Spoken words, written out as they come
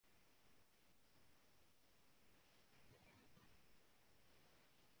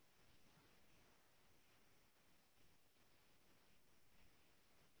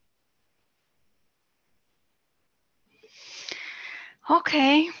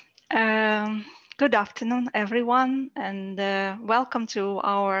Okay, good afternoon, everyone, and welcome to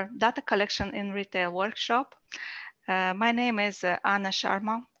our data collection in retail workshop. My name is Anna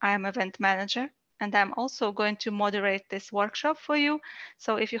Sharma. I am event manager, and I'm also going to moderate this workshop for you.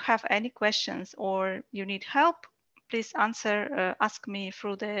 So if you have any questions or you need help, please ask me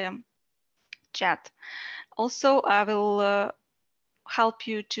through the chat. Also, I will help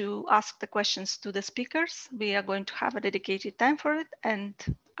you to ask the questions to the speakers. We are going to have a dedicated time for it, and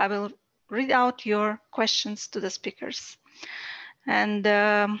I will read out your questions to the speakers. And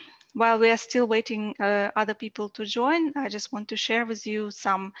while we are still waiting other people to join, I just want to share with you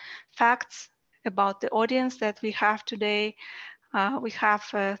some facts about the audience that we have today. We have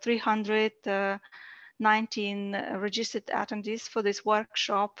 319 registered attendees for this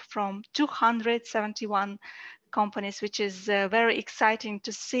workshop from 271 companies, which is very exciting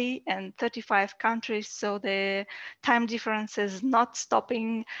to see, and 35 countries. So the time difference is not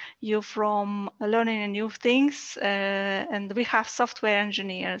stopping you from learning new things. And we have software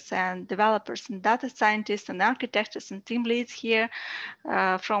engineers and developers and data scientists and architects and team leads here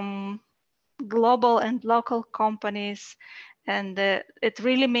from global and local companies. And it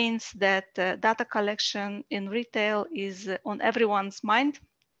really means that data collection in retail is on everyone's mind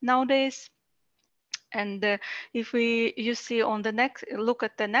nowadays. And if you see on the next, look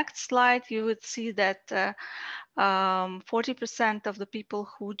at the next slide, you would see that 40% of the people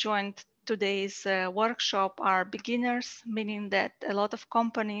who joined today's workshop are beginners, meaning that a lot of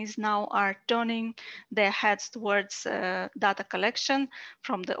companies now are turning their heads towards data collection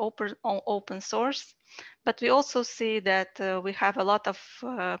from the open source. But we also see that we have a lot of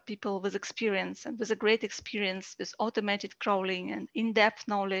people with experience and with a great experience with automated crawling and in-depth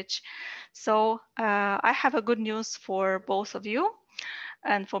knowledge. So I have a good news for both of you,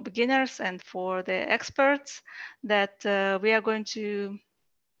 and for beginners and for the experts, that we are going to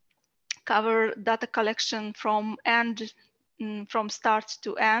cover data collection from start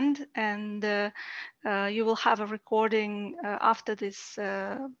to end, and you will have a recording after this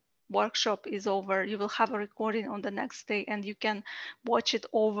workshop is over. You will have a recording on the next day, and you can watch it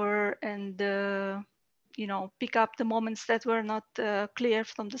over and pick up the moments that were not clear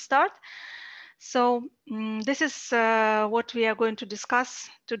from the start. So this is what we are going to discuss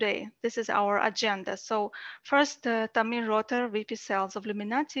today. This is our agenda. So first, Tamir Rotter, VP Sales of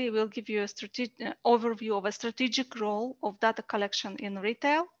Luminati, will give you a overview of a strategic role of data collection in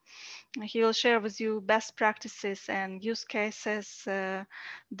retail. He will share with you best practices and use cases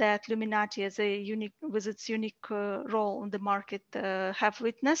that Luminati, with its unique role in the market, have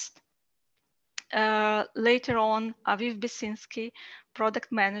witnessed. Later on, Aviv Besinski, product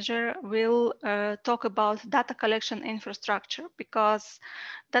manager, will talk about data collection infrastructure, because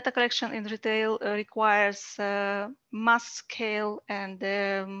data collection in retail requires mass scale and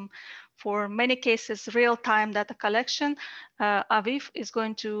for many cases, real-time data collection. Aviv is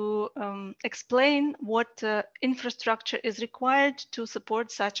going to explain what infrastructure is required to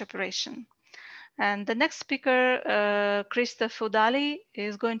support such operation. And the next speaker, Krista Feudali,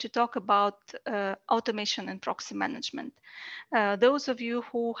 is going to talk about automation and proxy management. Those of you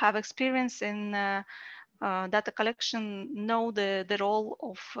who have experience in data collection know the role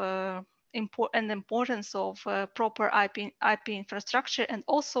of and the importance of proper IP infrastructure, and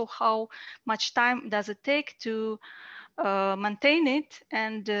also how much time does it take to maintain it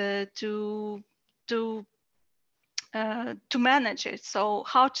and to manage it. So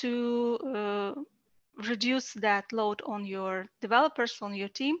how to reduce that load on your developers, on your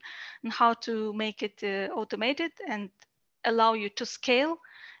team, and how to make it automated and allow you to scale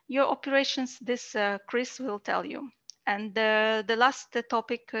your operations. This Chris will tell you. And the last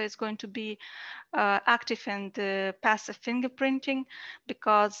topic is going to be active and passive fingerprinting,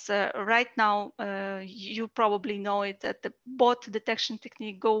 because right now you probably know it, that the bot detection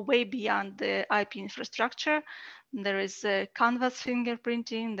technique go way beyond the IP infrastructure. There is canvas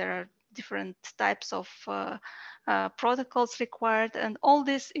fingerprinting, there are different types of protocols required, and all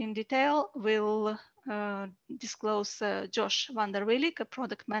this in detail will disclose Josh van der Wilik, a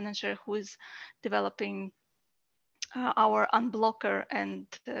product manager who is developing our unblocker and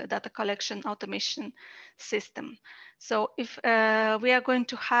data collection automation system. So if we are going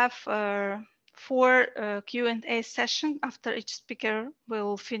to have 4 Q&A session after each speaker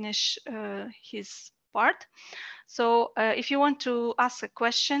will finish his part. So if you want to ask a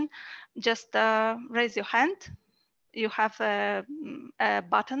question, just raise your hand. You have a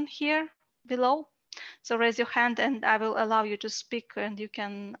button here below. So raise your hand and I will allow you to speak, and you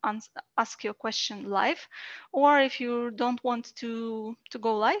can ask your question live. Or if you don't want to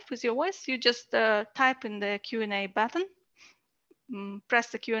go live with your voice, you just type in the Q&A button press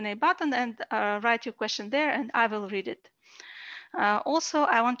the Q&A button and write your question there, and I will read it. Also,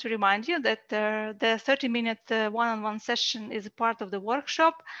 I want to remind you that the 30-minute one-on-one session is a part of the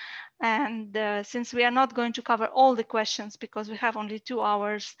workshop. And since we are not going to cover all the questions because we have only 2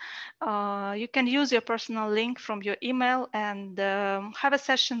 hours, you can use your personal link from your email and have a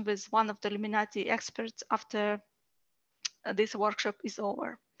session with one of the Luminati experts after this workshop is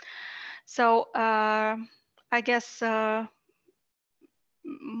over. So I guess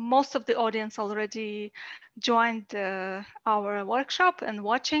most of the audience already joined our workshop and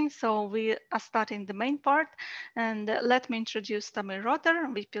watching, so we are starting the main part. And let me introduce Tamir Rotter,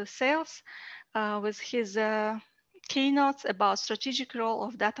 VP Sales, with his keynotes about strategic role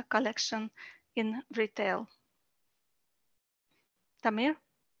of data collection in retail. Tamir?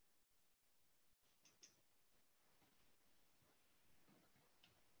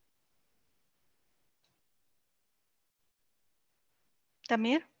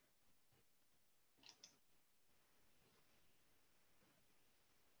 Tamir?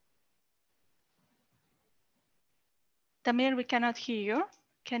 Tamir, we cannot hear you.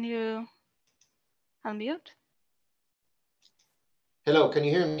 Can you unmute? Hello, can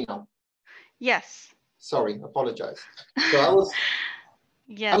you hear me now? Yes. Sorry, apologize. So I was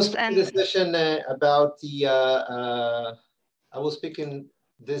speaking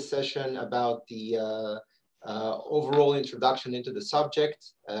this session about the overall introduction into the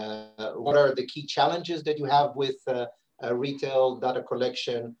subject. What are the key challenges that you have with retail data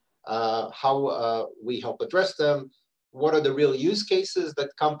collection? How we help address them? What are the real use cases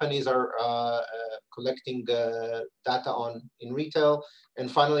that companies are collecting data on in retail? And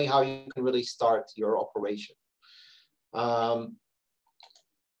finally, how you can really start your operation.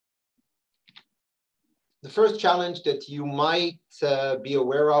 The first challenge that you might be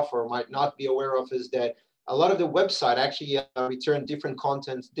aware of or might not be aware of is that a lot of the website actually return different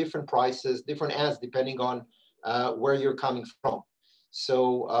contents, different prices, different ads, depending on where you're coming from.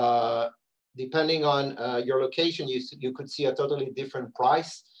 So depending on your location, you could see a totally different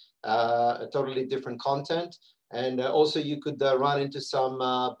price, a totally different content. And also you could run into some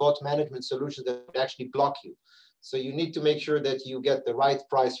bot management solutions that actually block you. So you need to make sure that you get the right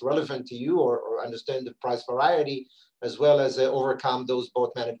price relevant to you or understand the price variety, as well as overcome those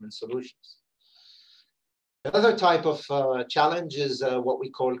bot management solutions. Another type of challenge is what we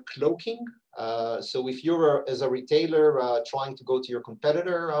call cloaking. So if you're, as a retailer, trying to go to your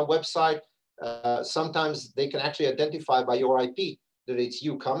competitor website, sometimes they can actually identify by your IP that it's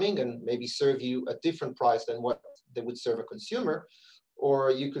you coming and maybe serve you a different price than what they would serve a consumer.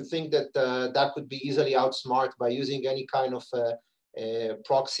 Or you could think that that could be easily outsmarted by using any kind of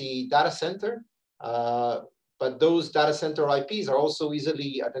proxy data center. But those data center IPs are also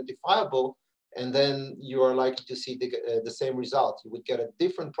easily identifiable, and then you are likely to see the same result. You would get a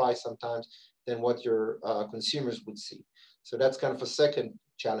different price sometimes than what your consumers would see. So that's kind of a second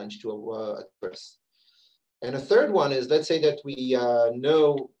challenge to address. And a third one is, let's say that we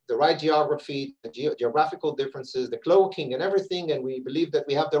know the right geography, the geographical differences, the cloaking and everything, and we believe that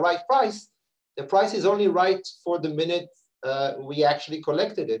we have the right price. The price is only right for the minute we actually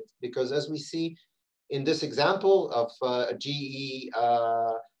collected it, because as we see in this example of a GE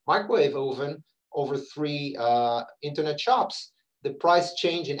microwave oven over 3 internet shops, the price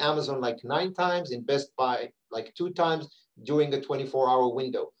change in Amazon like 9 times, in Best Buy like 2 times during the 24-hour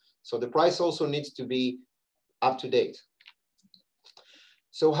window. So the price also needs to be up to date.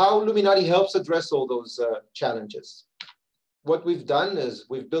 So how Luminati helps address all those challenges? What we've done is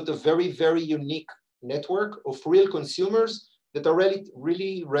we've built a very, very unique network of real consumers that are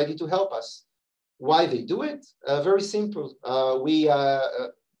really ready to help us. Why they do it? Very simple. We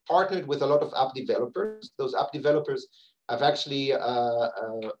partnered with a lot of app developers. Those app developers have actually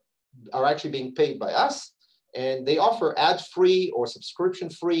are actually being paid by us, and they offer ad-free or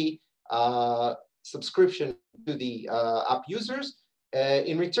subscription-free subscription to the app users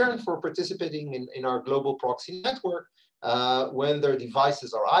in return for participating in our global proxy network when their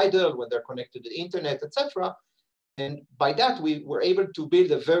devices are idle, when they're connected to the internet, etc. And by that, we were able to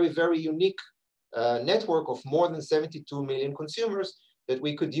build a very, very unique network of more than 72 million consumers that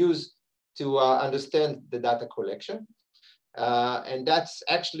we could use to understand the data collection. And that's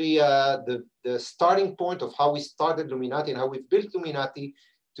actually the starting point of how we started Luminati and how we've built Luminati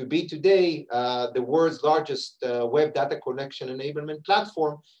to be today the world's largest web data collection enablement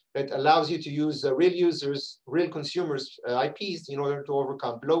platform that allows you to use real users, real consumers' IPs in order to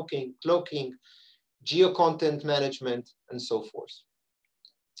overcome blocking, cloaking, geo-content management, and so forth.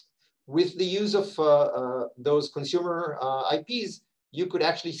 With the use of those consumer IPs, you could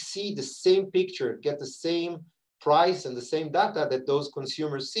actually see the same picture, get the same price and the same data that those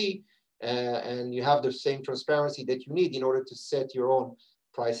consumers see, and you have the same transparency that you need in order to set your own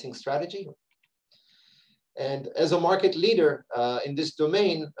pricing strategy. And as a market leader in this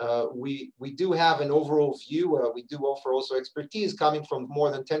domain, we do have an overall view. We do offer also expertise coming from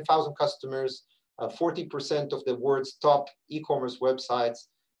more than 10,000 customers, 40% of the world's top e-commerce websites,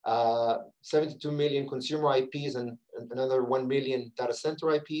 72 million consumer IPs, and another 1 million data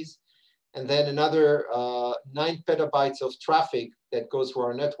center IPs, and then another 9 petabytes of traffic that goes through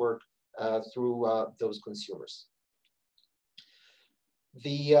our network through those consumers.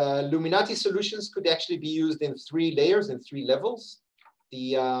 The Luminati solutions could actually be used in 3 layers, in 3 levels.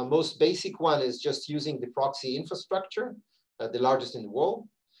 The most basic one is just using the proxy infrastructure, the largest in the world.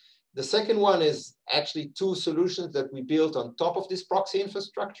 The second one is actually 2 solutions that we built on top of this proxy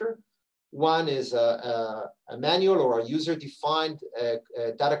infrastructure. One is a manual or a user-defined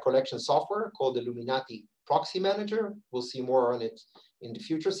data collection software called the Luminati Proxy Manager. We'll see more on it in the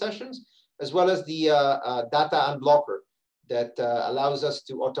future sessions, as well as the data unblocker that allows us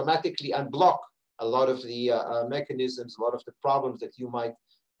to automatically unblock a lot of the mechanisms, a lot of the problems that you might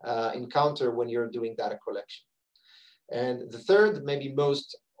encounter when you're doing data collection. And the third, maybe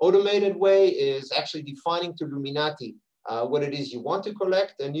most automated way is actually defining to Luminati what it is you want to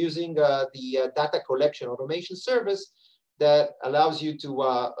collect, and using the data collection automation service that allows you to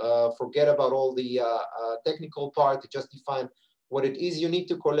forget about all the technical part, to just define what it is you need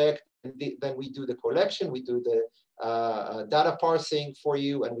to collect. And then we do the collection, we do the data parsing for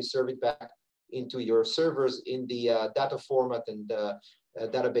you, and we serve it back into your servers in the data format and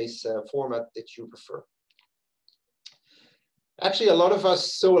database format that you prefer. Actually, a lot of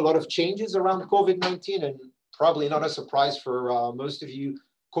us saw a lot of changes around COVID-19, and probably not a surprise for most of you.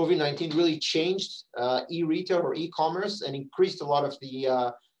 COVID-19 really changed e-retail or e-commerce and increased a lot of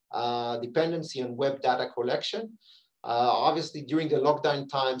the dependency on web data collection. Obviously, during the lockdown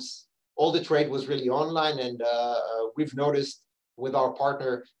times, all the trade was really online, and we've noticed with our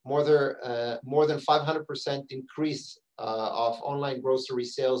partner more than 500% increase of online grocery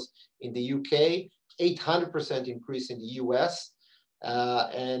sales in the UK, 800% increase in the US.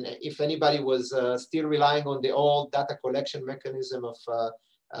 And if anybody was still relying on the old data collection mechanism of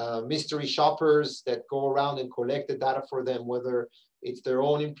mystery shoppers that go around and collect the data for them, whether it's their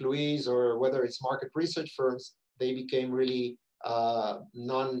own employees or whether it's market research firms, they became really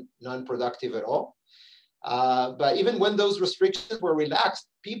non-productive at all. But even when those restrictions were relaxed,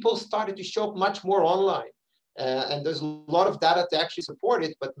 people started to shop much more online. And there's a lot of data to actually support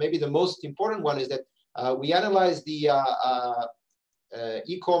it, but maybe the most important one is that we analyzed the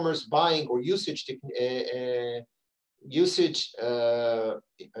e-commerce buying or usage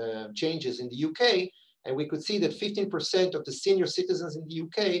changes in the UK, and we could see that 15% of the senior citizens in the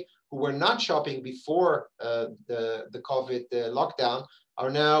UK who were not shopping before the COVID lockdown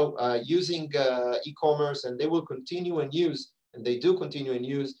are now using e-commerce, and they will continue and use, and they do continue and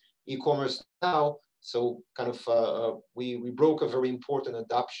use e-commerce now. So kind of we broke a very important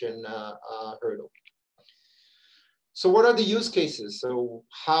adoption hurdle. So what are the use cases? So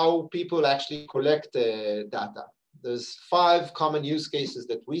how people actually collect data? There's 5 common use cases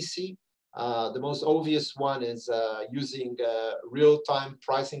that we see. The most obvious one is using real-time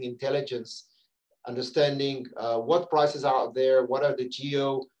pricing intelligence, understanding what prices are out there, what are the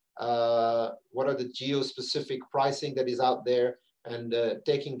geo-specific pricing that is out there, and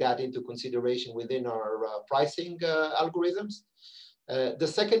taking that into consideration within our pricing algorithms. The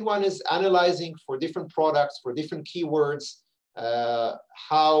second one is analyzing for different products, for different keywords,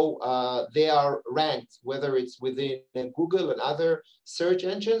 how they are ranked, whether it's within Google and other search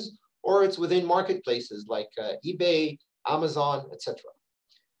engines, or it's within marketplaces like eBay, Amazon, etc.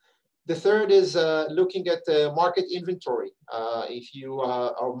 The third is looking at the market inventory. If you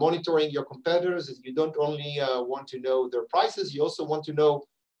are monitoring your competitors, you don't only want to know their prices, you also want to know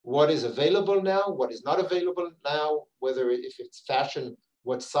what is available now, what is not available now, whether if it's fashion,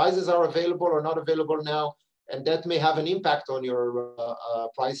 what sizes are available or not available now, and that may have an impact on your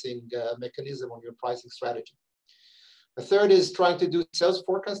pricing mechanism, on your pricing strategy. The third is trying to do sales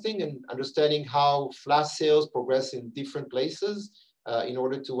forecasting and understanding how flash sales progress in different places in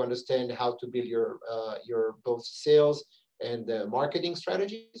order to understand how to build your both sales and marketing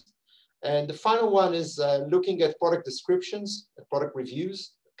strategies. And the final one is looking at product descriptions, product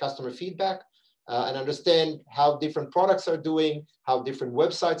reviews, customer feedback, and understand how different products are doing, how different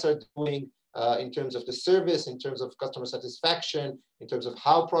websites are doing in terms of the service, in terms of customer satisfaction, in terms of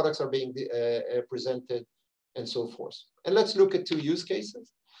how products are being presented, and so forth. And let's look at 2 use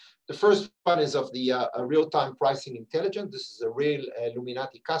cases. The first one is of the real-time pricing intelligence. This is a real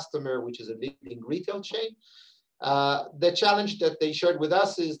Luminati customer, which is a leading retail chain. The challenge that they shared with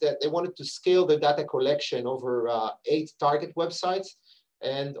us is that they wanted to scale the data collection over 8 target websites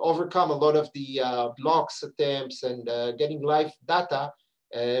and overcome a lot of the blocks attempts and getting live data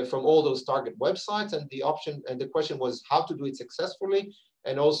from all those target websites. And the question was how to do it successfully,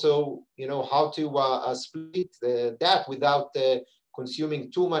 and also, how to split that without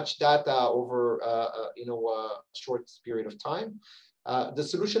consuming too much data over a short period of time. The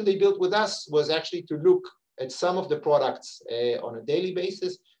solution they built with us was actually to look at some of the products on a daily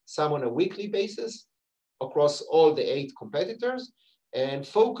basis, some on a weekly basis across all the 8 competitors, and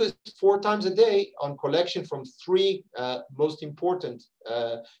focus 4 times a day on collection from 3 most important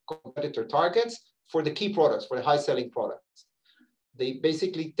competitor targets for the key products, for the high-selling products. They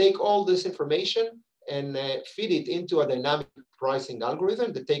basically take all this information and feed it into a dynamic pricing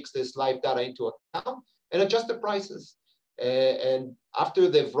algorithm that takes this live data into account and adjust the prices. And after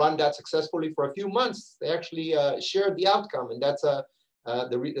they've run that successfully for a few months, they actually share the outcome, and that's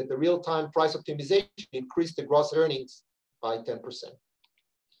the real-time price optimization increased the gross earnings by 10%.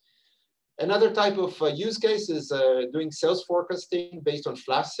 Another type of use case is doing sales forecasting based on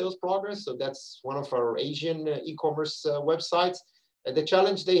flash sales progress. So that's one of our Asian e-commerce websites. And the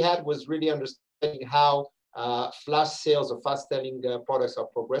challenge they had was really understanding how flash sales of fast-selling products are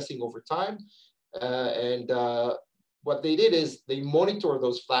progressing over time. What they did is they monitor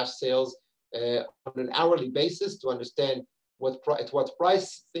those flash sales on an hourly basis to understand at what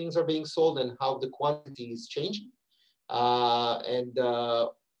price things are being sold and how the quantity is changing.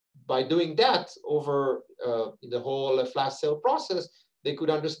 By doing that over the whole flash sale process, they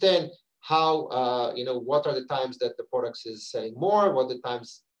could understand how, what are the times that the product is selling more, what the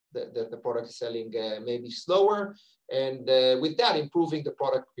times that the product is selling maybe slower, and with that, improving the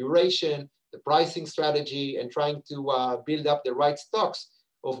product curation, the pricing strategy, and trying to build up the right stocks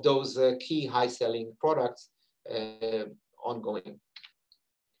of those key high-selling products ongoing.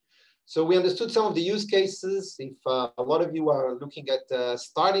 So we understood some of the use cases. If a lot of you are looking at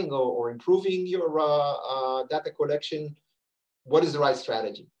starting or improving your data collection, what is the right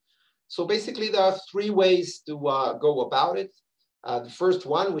strategy? So basically, there are 3 ways to go about it. The first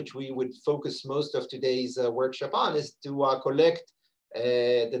one, which we would focus most of today's workshop on, is to collect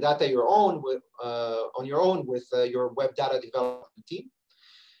the data on your own with your web data development team.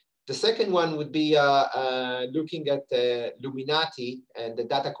 The second one would be looking at Luminati and the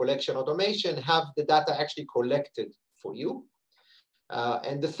data collection automation, have the data actually collected for you.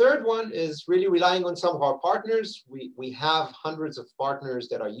 And the third one is really relying on some of our partners. We have hundreds of partners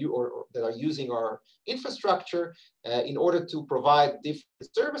that are using our infrastructure in order to provide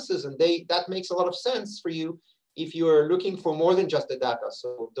different services, and that makes a lot of sense for you if you are looking for more than just the data.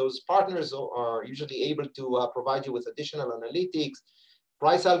 So those partners are usually able to provide you with additional analytics,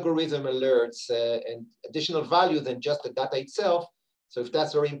 price algorithm alerts, and additional value than just the data itself. So if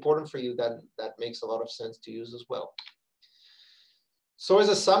that's very important for you, then that makes a lot of sense to use as well. So as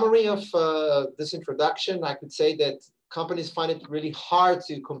a summary of this introduction, I could say that companies find it really hard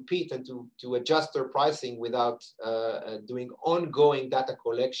to compete and to adjust their pricing without doing ongoing data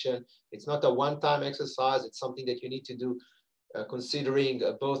collection. It's not a one-time exercise. It's something that you need to do considering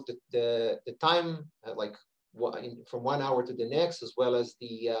both the time, from 1 hour to the next, as well as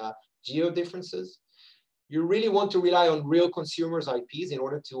the geo differences. You really want to rely on real consumers' IPs in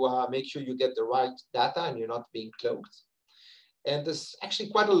order to make sure you get the right data and you're not being cloaked. And there's actually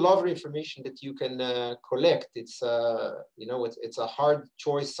quite a lot of information that you can collect. It's a hard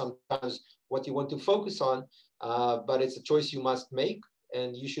choice sometimes what you want to focus on, but it's a choice you must make,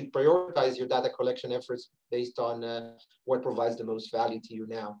 and you should prioritize your data collection efforts based on what provides the most value to you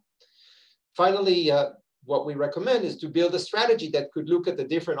now. Finally, what we recommend is to build a strategy that could look at the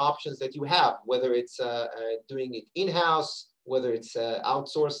different options that you have, whether it's doing it in-house, whether it's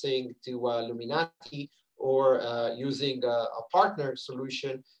outsourcing to Luminati, or using a partner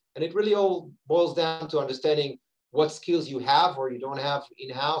solution. And it really all boils down to understanding what skills you have or you don't have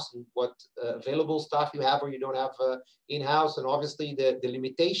in-house, and what available stuff you have or you don't have in-house, and obviously the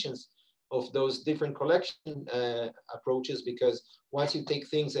limitations of those different collection approaches, because once you take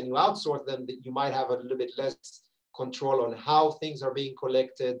things and you outsource them, you might have a little bit less control on how things are being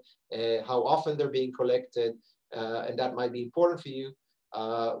collected, how often they're being collected, and that might be important for you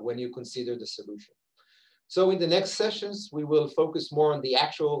when you consider the solution. So in the next sessions, we will focus more on the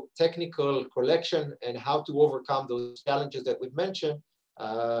actual technical collection and how to overcome those challenges that we've mentioned.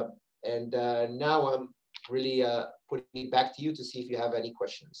 Now I'm really putting it back to you to see if you have any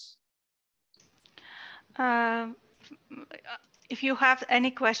questions. If you have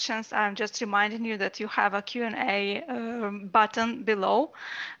any questions, I'm just reminding you that you have a Q&A button below.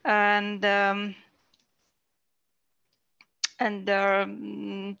 And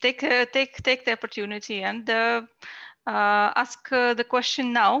and take the opportunity and ask the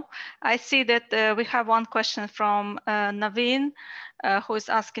question now. I see that we have one question from Naveen, who is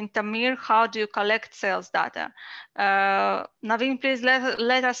asking Tamir, how do you collect sales data? Naveen, please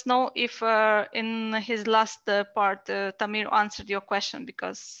let us know if in his last part Tamir answered your question,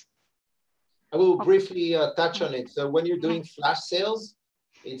 because I will briefly touch on it. So when you're doing flash sales,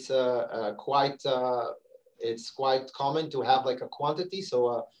 it's quite common to have like a quantity.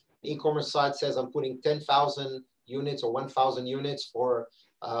 So an e-commerce site says I'm putting 10,000 units or 1,000 units for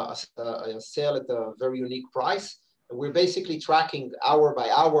a sale at a very unique price. And we're basically tracking hour by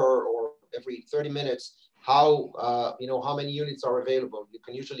hour or every 30 minutes how how many units are available. You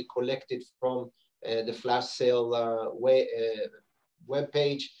can usually collect it from the flash sale web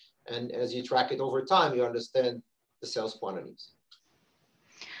page. And as you track it over time, you understand the sales quantities.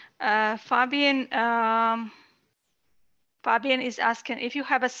 Fabian is asking, if you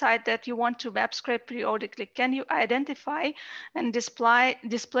have a site that you want to web scrape periodically, can you identify and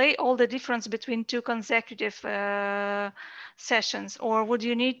display all the difference between two consecutive sessions, or would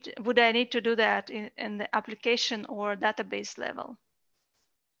I need to do that in the application or database level?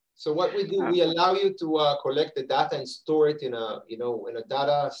 So what we do, we allow you to collect the data and store it in a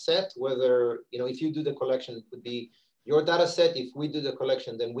data set. Whether if you do the collection, it would be your data set. If we do the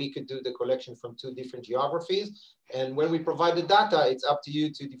collection, then we could do the collection from two different geographies. And when we provide the data, it's up to you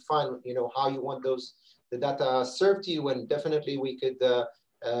to define how you want the data served to you. And definitely we could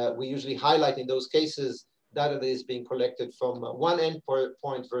we usually highlight in those cases data that is being collected from one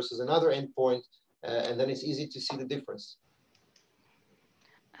endpoint versus another endpoint, and then it's easy to see the difference.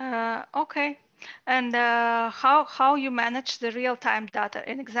 Okay, and how you manage the real-time data?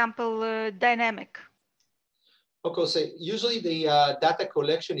 An example, dynamic. Okay, so usually the data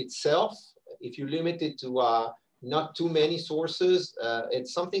collection itself, if you limit it to not too many sources,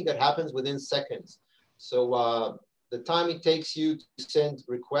 it's something that happens within seconds. So the time it takes you to send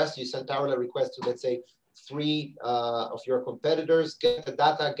requests, you send parallel requests to, let's say, 3 of your competitors, get the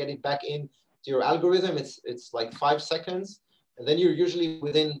data, get it back into your algorithm, it's like 5 seconds. And then you're usually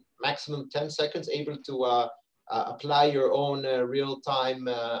within maximum 10 seconds able to apply your own real-time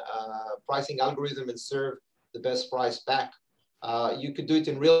pricing algorithm and serve the best price back. You could do it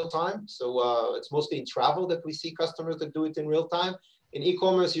in real time. So it's mostly in travel that we see customers that do it in real time. In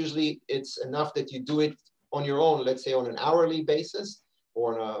e-commerce, usually it's enough that you do it on your own, let's say on an hourly basis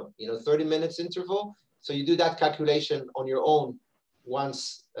or on a 30 minutes interval. So you do that calculation on your own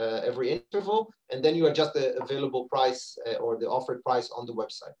once every interval, and then you adjust the available price or the offered price on the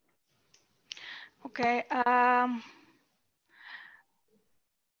website. Okay.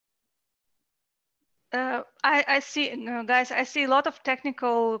 I see, guys, I see a lot of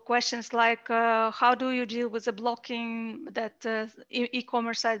technical questions like how do you deal with the blocking that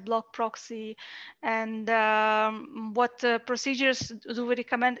e-commerce site block proxy, and what procedures do we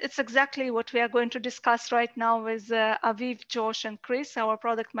recommend? It's exactly what we are going to discuss right now with Aviv, Josh, and Chris, our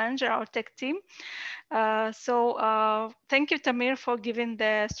product manager, our tech team. So thank you, Tamir, for giving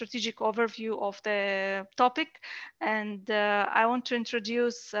the strategic overview of the topic. And I want to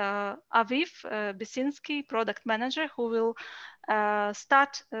introduce Aviv Besinski, product manager, who will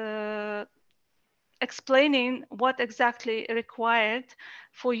start explaining what exactly required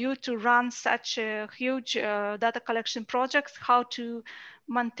for you to run such a huge data collection projects, how to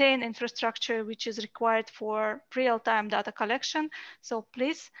maintain infrastructure which is required for real-time data collection. So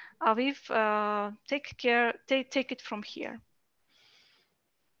please, Aviv, take it from here.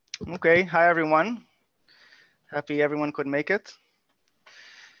 Okay, hi everyone. Happy everyone could make it.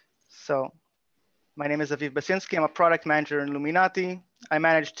 So my name is Aviv Besinski. I'm a product manager in Luminati. I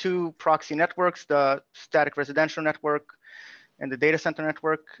manage 2 proxy networks, the static residential network and the data center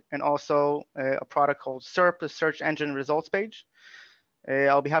network, and also a product called SERP, the search engine results page.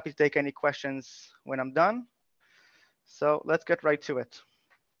 I'll be happy to take any questions when I'm done. So let's get right to it.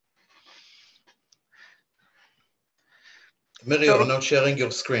 Mary, you are not sharing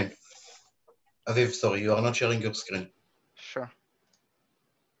your screen. Aviv, sorry, you are not sharing your screen. Sure.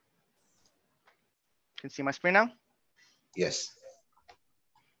 Can you see my screen now? Yes.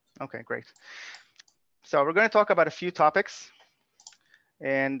 Okay, great. So we're going to talk about a few topics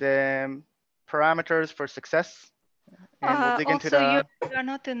and parameters for success. And we'll dig into the... You are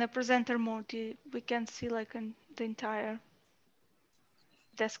not in the presenter mode. We can see like in the entire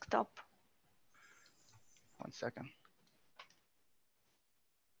desktop. One second.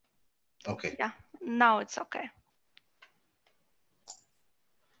 Okay. Yeah, now it's okay.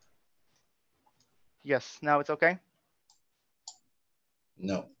 Yes, now it's okay?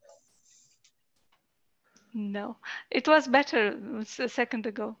 No. No, it was better a second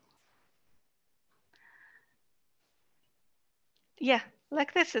ago. Yeah,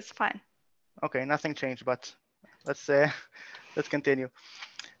 like this is fine. Okay, nothing changed, but let's let's continue.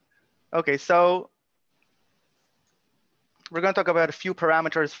 Okay, so we're going to talk about a few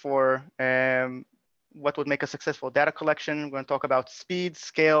parameters for what would make a successful data collection. We're going to talk about speed,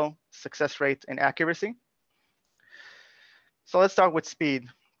 scale, success rate, and accuracy. So let's start with speed.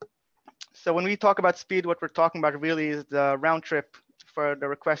 So when we talk about speed, what we're talking about really is the round trip for the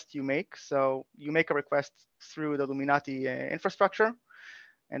request you make. So you make a request through the Illuminati infrastructure,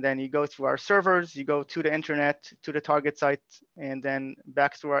 and then you go through our servers, you go to the internet, to the target site, and then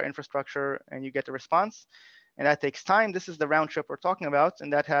back through our infrastructure, and you get the response. And that takes time. This is the round trip we're talking about,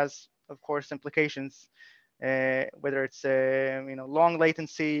 and that has, of course, implications, whether it's long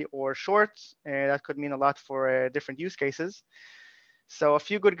latency or short. That could mean a lot for different use cases. So a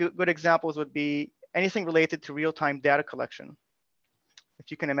few good examples would be anything related to real-time data collection. If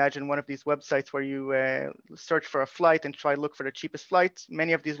you can imagine one of these websites where you search for a flight and try to look for the cheapest flight,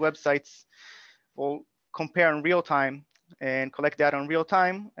 many of these websites will compare in real time and collect data in real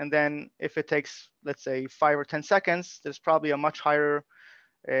time. And then if it takes, let's say, 5 or 10 seconds, there's probably a much higher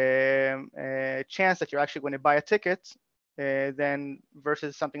chance that you're actually going to buy a ticket than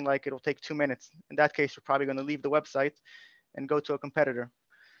versus something like it'll take 2 minutes. In that case, you're probably going to leave the website and go to a competitor.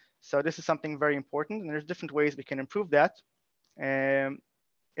 So this is something very important, and there's different ways we can improve that.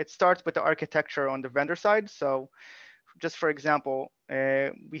 It starts with the architecture on the vendor side. So just for example,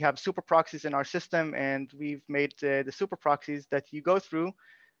 we have super proxies in our system, and we've made the super proxies that you go through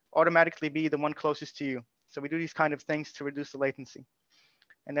automatically be the one closest to you. So we do these kind of things to reduce the latency.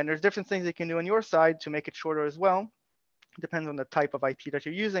 And then there's different things you can do on your side to make it shorter as well. It depends on the type of IP that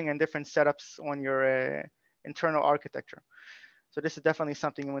you're using and different setups on your internal architecture. So this is definitely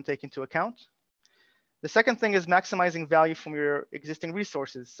something you want to take into account. The second thing is maximizing value from your existing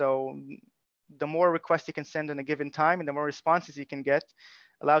resources. So the more requests you can send in a given time and the more responses you can get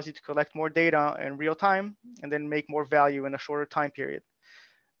allows you to collect more data in real time and then make more value in a shorter time period.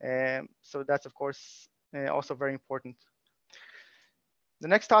 So that's, of course, also very important. The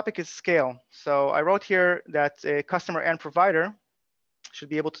next topic is scale. So I wrote here that a customer and provider should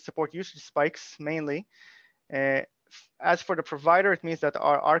be able to support usage spikes mainly. As for the provider, it means that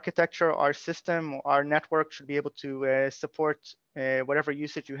our architecture, our system, our network should be able to support whatever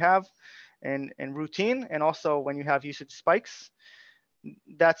usage you have in routine, and also when you have usage spikes.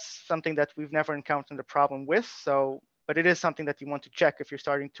 That's something that we've never encountered a problem with. So, but it is something that you want to check if you're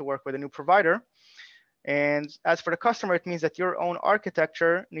starting to work with a new provider. And as for the customer, it means that your own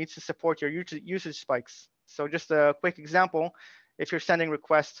architecture needs to support your usage spikes. So just a quick example, if you're sending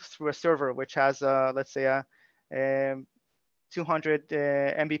requests through a server, which has, let's say, a 200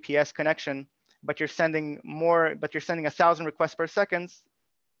 Mbps connection, but you're sending 1,000 requests per second,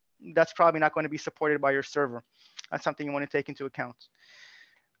 that's probably not going to be supported by your server. That's something you want to take into account.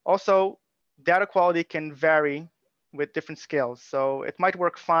 Also, data quality can vary with different scales. So it might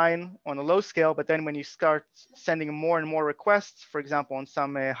work fine on a low scale, but then when you start sending more and more requests, for example, on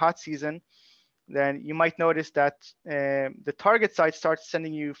some hot season, then you might notice that the target site starts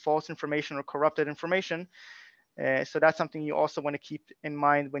sending you false information or corrupted information. So that's something you also want to keep in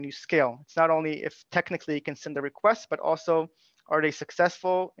mind when you scale. It's not only if technically you can send the request, but also are they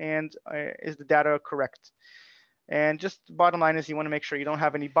successful and is the data correct? And just bottom line is you want to make sure you don't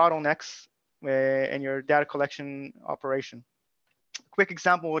have any bottlenecks in your data collection operation. A quick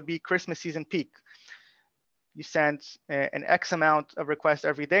example would be Christmas season peak. You send an X amount of requests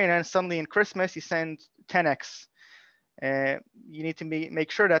every day, and then suddenly in Christmas you send 10X. You need to make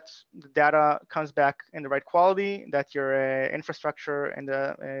sure that the data comes back in the right quality, that your infrastructure and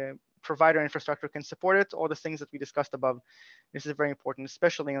the provider infrastructure can support it, all the things that we discussed above. This is very important,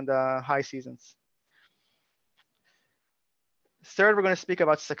 especially in the high seasons. Third, we're going to speak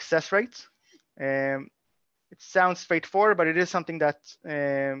about success rates. It sounds straightforward, but it is something that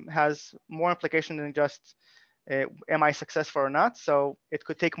has more implication than just am I successful or not. So it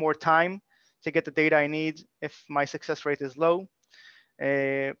could take more time to get the data I need if my success rate is low.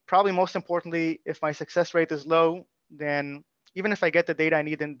 Probably most importantly, if my success rate is low, then even if I get the data I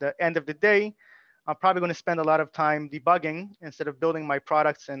need in the end of the day, I'm probably going to spend a lot of time debugging instead of building my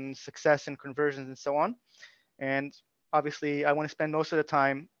products and success and conversions and so on. And obviously, I want to spend most of the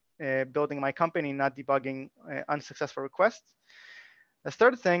time building my company, not debugging unsuccessful requests. The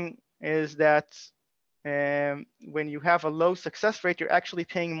third thing is that when you have a low success rate, you're actually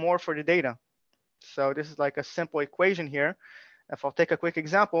paying more for the data. So this is like a simple equation here. If I'll take a quick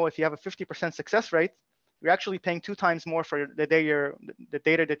example, if you have a 50% success rate, you're actually paying 2 times more for the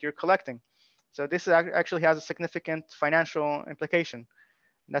data that you're collecting. So this actually has a significant financial implication.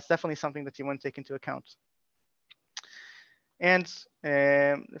 And that's definitely something that you want to take into account. And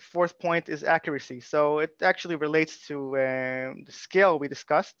the fourth point is accuracy. So it actually relates to the scale we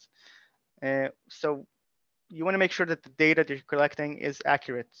discussed. So you want to make sure that the data that you're collecting is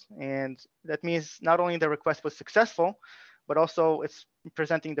accurate. And that means not only the request was successful, but also it's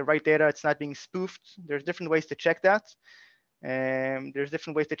presenting the right data. It's not being spoofed. There's different ways to check that. There's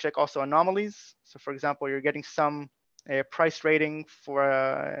different ways to check also anomalies. So for example, you're getting some price rating for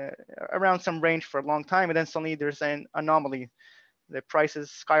around some range for a long time, and then suddenly there's an anomaly. The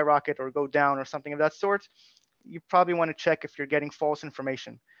prices skyrocket or go down or something of that sort. You probably want to check if you're getting false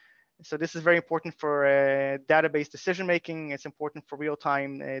information. So this is very important for database decision making. It's important for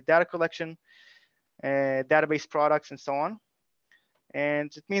real-time data collection, database products, and so on.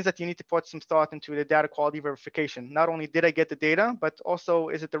 And it means that you need to put some thought into the data quality verification. Not only did I get the data, but also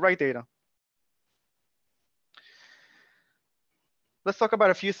is it the right data? Let's talk about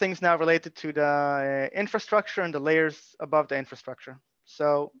a few things now related to the infrastructure and the layers above the infrastructure.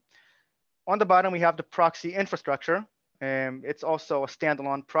 So on the bottom, we have the proxy infrastructure. It's also a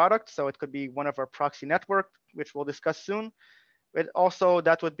standalone product. So it could be one of our proxy network, which we'll discuss soon. But also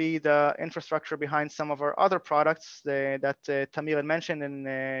that would be the infrastructure behind some of our other products that Tamir had mentioned,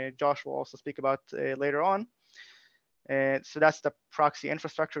 and Josh will also speak about later on. So that's the proxy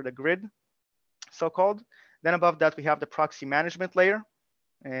infrastructure, the grid, so-called. Then above that, we have the proxy management layer.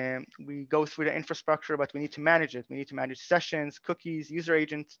 We go through the infrastructure, but we need to manage it. We need to manage sessions, cookies, user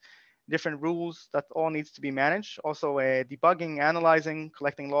agents, different rules that all needs to be managed. Also debugging, analyzing,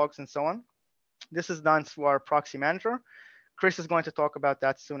 collecting logs, and so on. This is done through our proxy manager. Chris is going to talk about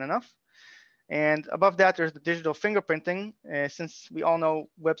that soon enough. And above that, there's the digital fingerprinting. Since we all know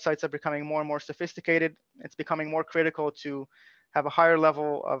websites are becoming more and more sophisticated, it's becoming more critical to have a higher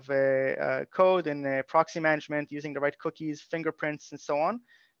level of code and proxy management using the right cookies, fingerprints, and so on.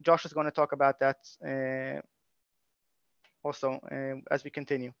 Josh is going to talk about that also as we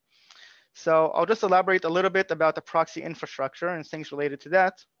continue. So I'll just elaborate a little bit about the proxy infrastructure and things related to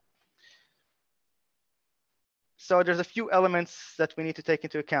that. So there's a few elements that we need to take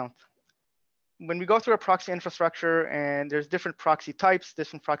into account. When we go through a proxy infrastructure, and there's different proxy types,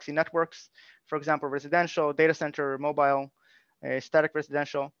 different proxy networks, for example, residential, data center, mobile, static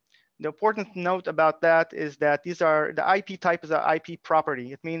residential. The important note about that is that these are, the IP type is an IP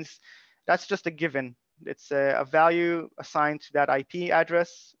property. It means that's just a given. It's a value assigned to that IP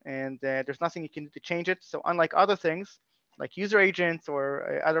address, and there's nothing you can do to change it. So unlike other things, like user agents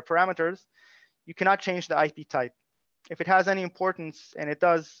or other parameters, you cannot change the IP type. If it has any importance, and it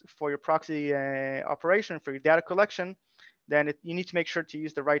does for your proxy operation, for your data collection, then you need to make sure to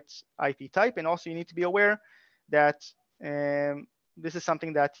use the right IP type. And also you need to be aware that this is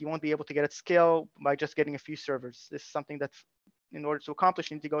something that you won't be able to get at scale by just getting a few servers. This is something that in order to accomplish,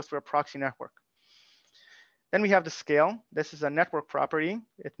 you need to go through a proxy network. Then we have the scale. This is a network property.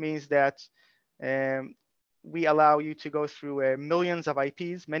 It means that we allow you to go through millions of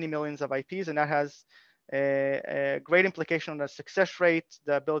IPs, many millions of IPs, and that has a great implication on the success rate,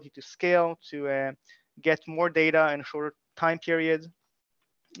 the ability to scale, to get more data in a shorter time period.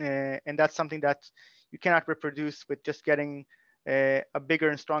 And that's something that you cannot reproduce with just getting a bigger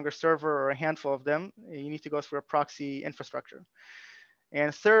and stronger server or a handful of them. You need to go through a proxy infrastructure.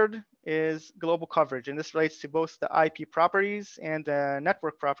 And third is global coverage. And this relates to both the IP properties and the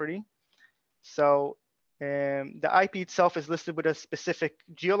network property. So the IP itself is listed with a specific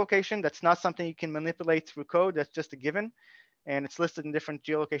geolocation. That's not something you can manipulate through code. That's just a given. And it's listed in different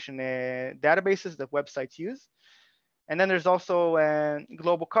geolocation databases that websites use. And then there's also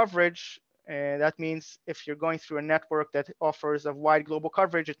global coverage. That means if you're going through a network that offers a wide global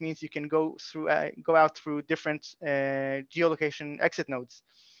coverage, it means you can go out through different geolocation exit nodes.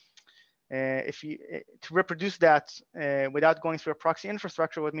 To reproduce that without going through a proxy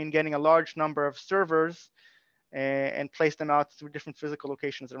infrastructure would mean getting a large number of servers and place them out through different physical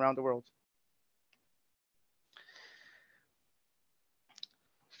locations around the world.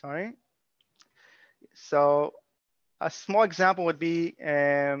 Sorry. So a small example would be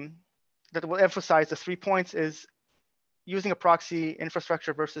that will emphasize the 3 points is using a proxy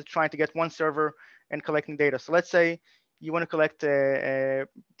infrastructure versus trying to get one server and collecting data. So let's say you want to collect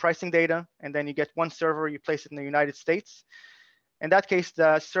pricing data, and then you get one server, you place it in the United States. In that case,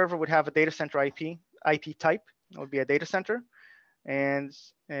 the server would have a data center IP type. It would be a data center. And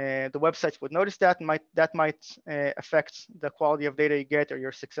the websites would notice that, and that might affect the quality of data you get or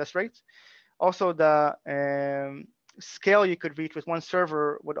your success rate. Also, the scale you could reach with one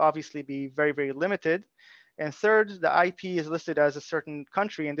server would obviously be very, very limited. And third, the IP is listed as a certain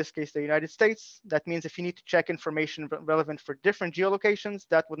country, in this case, the United States. That means if you need to check information relevant for different geolocations,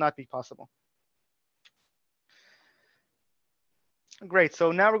 that would not be possible. Great,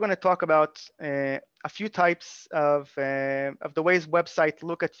 so now we're going to talk about a few types of the ways websites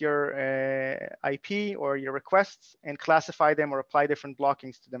look at your IP or your requests and classify them or apply different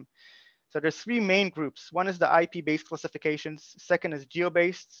blockings to them. So there's three main groups. One is the IP-based classifications, second is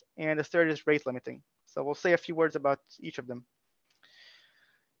geo-based, and the third is rate limiting. So we'll say a few words about each of them.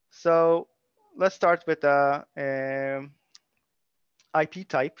 So let's start with the IP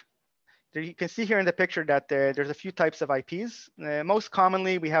type. There you can see here in the picture that there's a few types of IPs. Most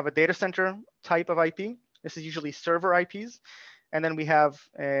commonly, we have a data center type of IP. This is usually server IPs. And then we have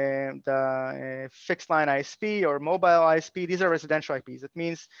the fixed line ISP or mobile ISP. These are residential IPs. It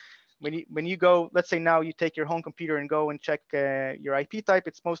means when you go, let's say now you take your home computer and go and check your IP type,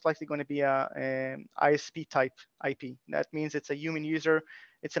 it's most likely going to be a ISP type IP. That means it's a human user.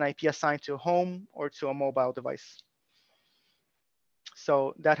 It's an IP assigned to a home or to a mobile device.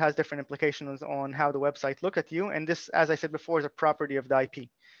 So that has different implications on how the website look at you. And this, as I said before, is a property of the IP.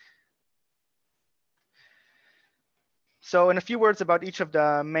 So in a few words about each of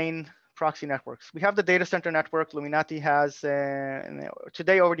the main proxy networks. We have the data center network. Luminati has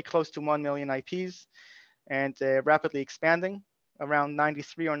today already close to 1 million IPs and rapidly expanding around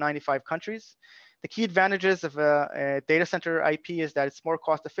 93 or 95 countries. The key advantages of a data center IP is that it's more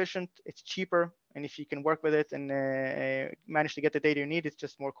cost efficient, it's cheaper, and if you can work with it and manage to get the data you need, it's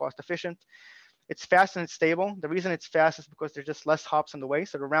just more cost efficient. It's fast and it's stable. The reason it's fast is because there's just less hops on the way.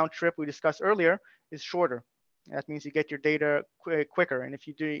 So the round trip we discussed earlier is shorter. That means you get your data quicker. And if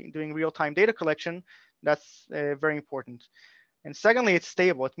you're doing real-time data collection, that's very important. And secondly, it's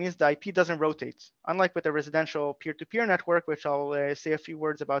stable. It means the IP doesn't rotate. Unlike with a residential peer-to-peer network, which I'll say a few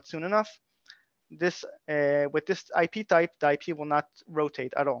words about soon enough, with this IP type, the IP will not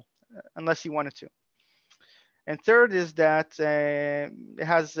rotate at all, unless you want it to. And third is that it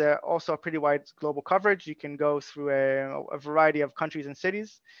has also a pretty wide global coverage. You can go through a variety of countries and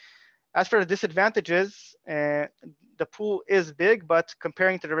cities. As for the disadvantages, the pool is big, but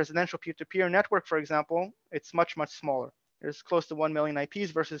comparing to the residential peer-to-peer network, for example, it's much, much smaller. There's close to 1 million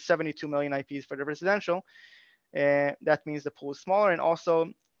IPs versus 72 million IPs for the residential. That means the pool is smaller, and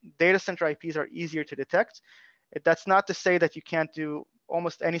also data center IPs are easier to detect. That's not to say that you can't do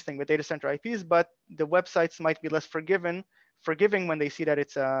almost anything with data center IPs, but the websites might be less forgiving when they see that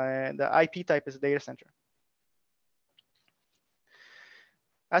it's the IP type is a data center.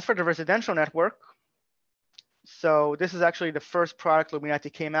 As for the residential network, so this is actually the first product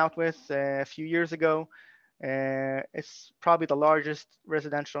Luminati came out with a few years ago. It's probably the largest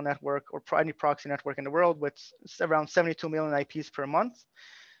residential network or any proxy network in the world with around 72 million IPs per month.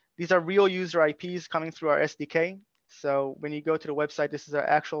 These are real user IPs coming through our SDK. So when you go to the website, this is our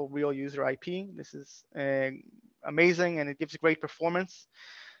actual real user IP. This is amazing and it gives great performance.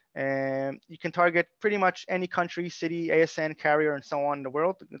 You can target pretty much any country, city, ASN, carrier, and so on in the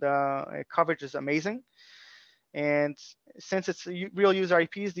world. The coverage is amazing. And since it's real user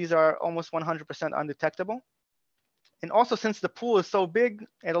IPs, these are almost 100% undetectable. And also since the pool is so big,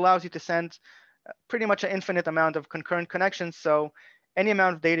 it allows you to send pretty much an infinite amount of concurrent connections. So any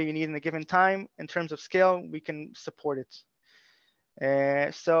amount of data you need in a given time, in terms of scale, we can support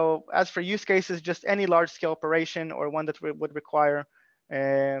it. So as for use cases, just any large scale operation or one that would require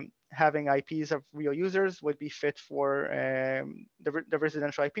having IPs of real users would be fit for the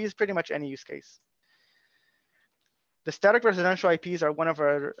residential IPs, pretty much any use case. The static residential IPs are one of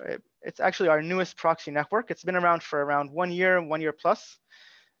our, it's actually our newest proxy network. It's been around for around 1 year plus.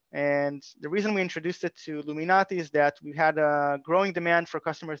 And the reason we introduced it to Luminati is that we had a growing demand for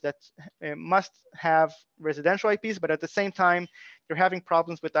customers that must have residential IPs, but at the same time, they're having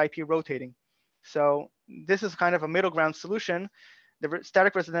problems with IP rotating. So this is kind of a middle ground solution. The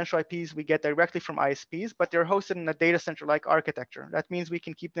static residential IPs we get directly from ISPs, but they're hosted in a data center-like architecture. That means we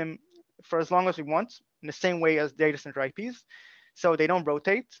can keep them for as long as we want in the same way as data center IPs. So they don't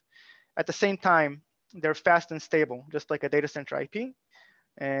rotate. At the same time, they're fast and stable, just like a data center IP.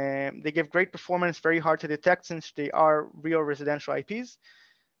 They give great performance, very hard to detect since they are real residential IPs.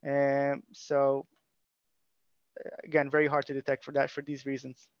 So again, very hard to detect for these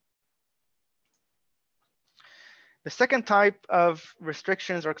reasons. The second type of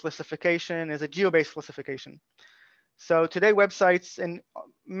restrictions or classification is a geo-based classification. So today websites, in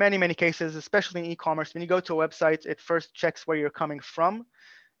many cases, especially in e-commerce, when you go to a website, it first checks where you're coming from,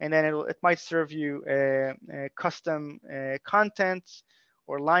 and then it might serve you custom content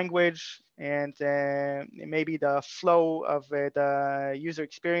or language, and maybe the flow of the user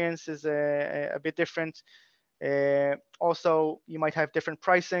experience is a bit different. Also, you might have different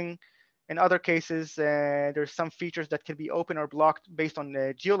pricing. In other cases, there's some features that can be open or blocked based on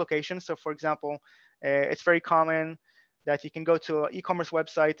geolocation. So for example, it's very common that you can go to an e-commerce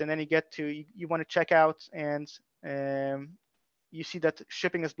website and then you get to, you want to check out and you see that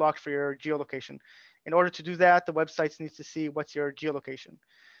shipping is blocked for your geolocation. In order to do that, the website needs to see what's your geolocation.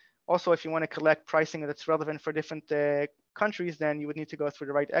 Also, if you want to collect pricing that's relevant for different countries, then you would need to go through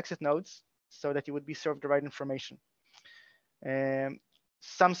the right exit nodes so that you would be served the right information.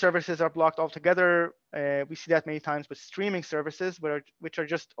 Some services are blocked altogether. We see that many times with streaming services, which are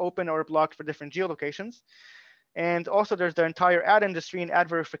just open or blocked for different geolocations. And also there's the entire ad industry and ad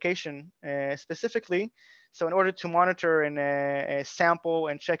verification specifically. So in order to monitor and sample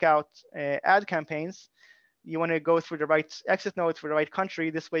and check out ad campaigns, you want to go through the right exit nodes for the right country.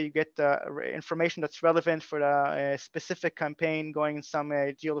 This way you get information that's relevant for the specific campaign going in some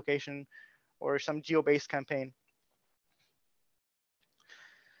geolocation or some geo-based campaign.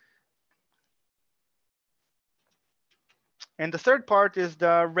 And the third part is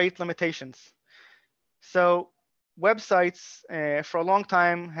the rate limitations. So websites for a long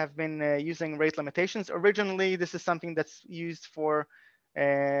time have been using rate limitations. Originally, this is something that's used for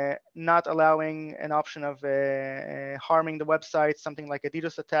not allowing an option of harming the website, something like a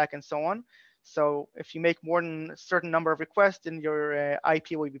DDoS attack and so on. So if you make more than a certain number of requests, then your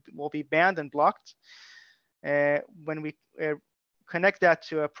IP will be banned and blocked. When we connect that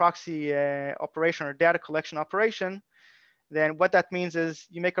to a proxy operation or data collection operation, then what that means is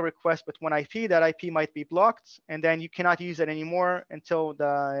you make a request with one IP, that IP might be blocked, and then you cannot use it anymore until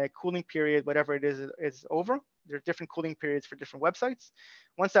the cooling period, whatever it is over. There are different cooling periods for different websites.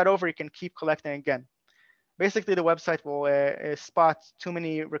 Once that's over, you can keep collecting again. Basically, the website will spot too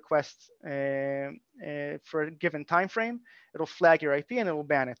many requests for a given time frame. It'll flag your IP and it will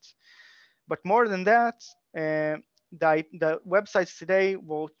ban it. But more than that, the websites today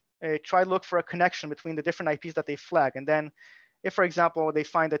will try to look for a connection between the different IPs that they flag. And then if, for example, they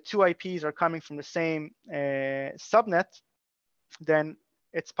find that two IPs are coming from the same subnet, then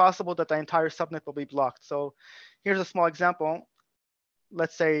it's possible that the entire subnet will be blocked. So here's a small example.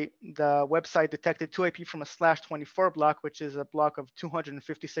 Let's say the website detected two IP from a /24 block, which is a block of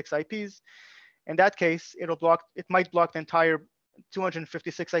 256 IPs. In that case, it might block the entire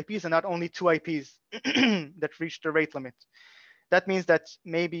 256 IPs and not only two IPs that reach the rate limit. That means that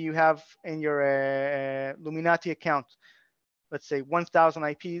maybe you have in your Luminati account, let's say 1,000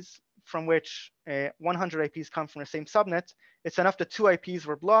 IPs, from which 100 IPs come from the same subnet. It's enough that two IPs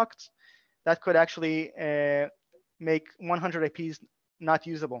were blocked. That could actually make 100 IPs not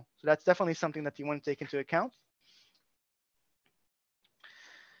usable. So that's definitely something that you want to take into account.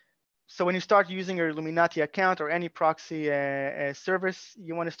 So when you start using your Luminati account or any proxy service,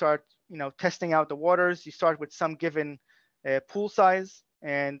 you want to start testing out the waters. You start with some given pool size.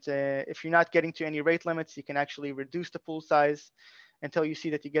 And if you're not getting to any rate limits, you can actually reduce the pool size until you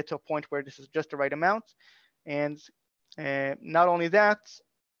see that you get to a point where this is just the right amount. And not only that,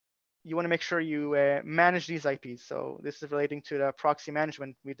 you want to make sure you manage these IPs. So this is relating to the proxy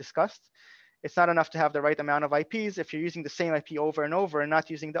management we discussed. It's not enough to have the right amount of IPs. If you're using the same IP over and over and not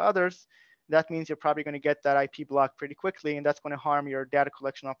using the others, that means you're probably going to get that IP blocked pretty quickly, and that's going to harm your data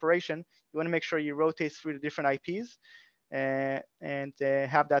collection operation. You want to make sure you rotate through the different IPs and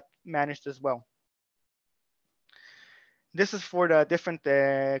have that managed as well. This is for the different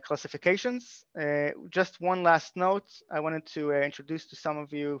classifications. Just one last note, I wanted to introduce to some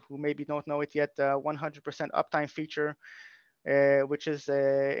of you who maybe don't know it yet, the 100% uptime feature, which is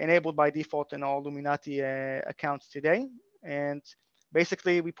enabled by default in all Luminati accounts today. And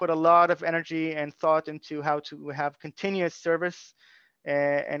basically, we put a lot of energy and thought into how to have continuous service.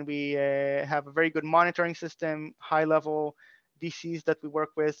 And we have a very good monitoring system, high-level DCs that we work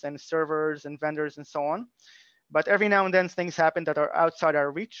with, and servers and vendors and so on. But every now and then things happen that are outside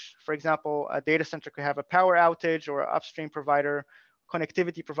our reach. For example, a data center could have a power outage, or an upstream provider,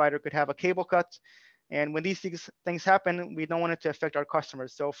 connectivity provider could have a cable cut. And when these things happen, we don't want it to affect our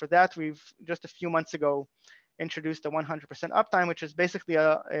customers. So for that, we've just a few months ago introduced a 100% uptime, which is basically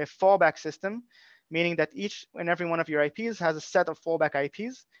a fallback system, meaning that each and every one of your IPs has a set of fallback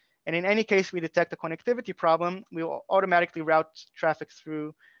IPs. And in any case we detect a connectivity problem, we will automatically route traffic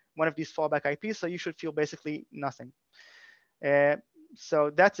through one of these fallback IPs. So you should feel basically nothing.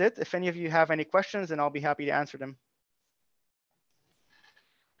 So that's it. If any of you have any questions, then I'll be happy to answer them.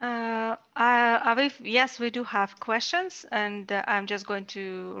 Aviv, yes, we do have questions, and I'm just going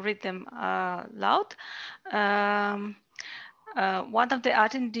to read them loud. One of the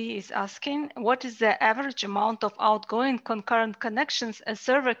attendees is asking, what is the average amount of outgoing concurrent connections a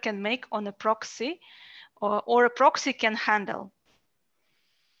server can make on a proxy or a proxy can handle?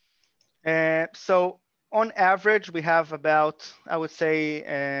 So on average, we have about, I would say,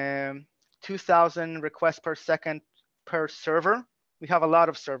 2,000 requests per second per server. We have a lot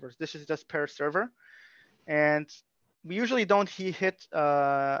of servers. This is just per server. And we usually don't hit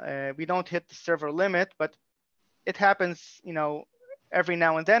the server limit, but it happens, every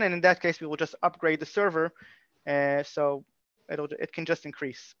now and then. And in that case, we will just upgrade the server. So it can just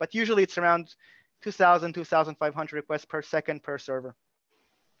increase. But usually it's around 2,000, 2,500 requests per second per server.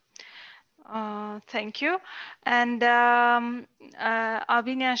 Thank you. And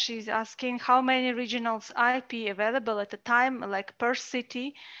Albinia, she's asking how many regionals IP available at a time, like per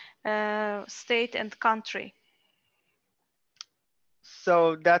city, state, and country.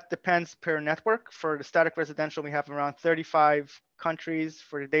 So that depends per network. For the static residential, we have around 35 countries.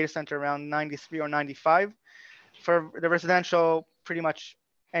 For the data center, around 93 or 95. For the residential, pretty much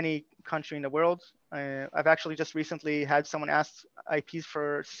any country in the world. I've actually just recently had someone ask IPs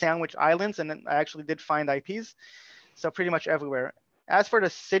for Sandwich Islands, and then I actually did find IPs. So pretty much everywhere. As for the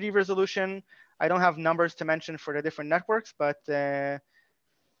city resolution, I don't have numbers to mention for the different networks, but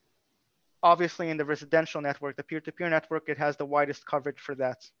obviously in the residential network, the peer-to-peer network, it has the widest coverage for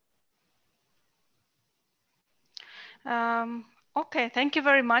that. Okay, thank you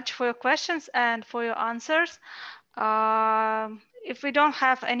very much for your questions and for your answers. If we don't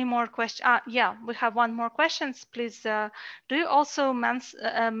have any more questions, yeah, we have one more question. Please, do you also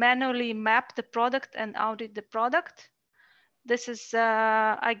manually map the product and audit the product? This is,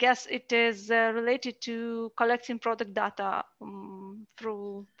 I guess it is related to collecting product data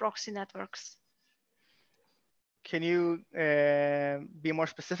through proxy networks. Can you be more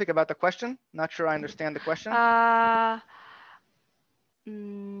specific about the question? Not sure I understand the question.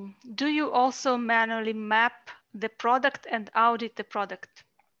 Do you also manually map the product and audit the product?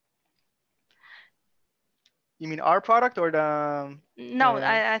 You mean our product or the? No,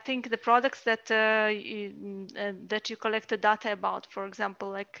 I think the products that that you collect the data about. For example,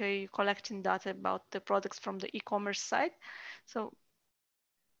 like you collecting data about the products from the e-commerce site. So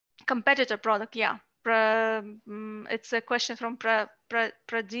competitor product, yeah. It's a question from Pradyumna,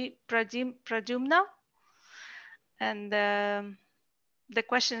 and the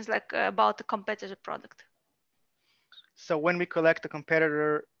question is like about the competitor product. So when we collect the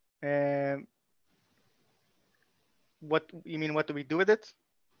competitor, what you mean? What do we do with it?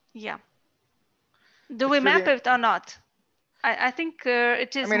 Yeah. Do we map it or not? I think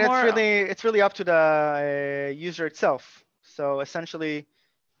it is. I mean, more... it's really up to the user itself. So essentially,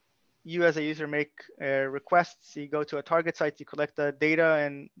 you as a user make requests. You go to a target site, you collect the data,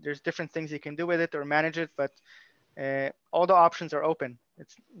 and there's different things you can do with it or manage it. But all the options are open.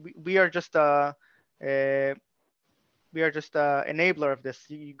 We are just a enabler of this.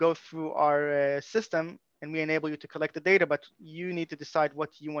 You go through our system, and we enable you to collect the data, but you need to decide what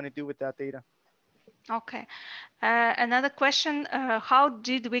you want to do with that data. Okay. Another question, how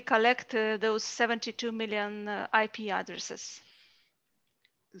did we collect those 72 million IP addresses?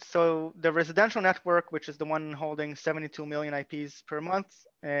 So the residential network, which is the one holding 72 million IPs per month,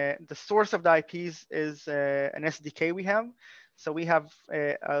 the source of the IPs is an SDK we have. So we have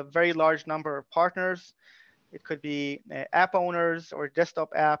a very large number of partners. It could be app owners or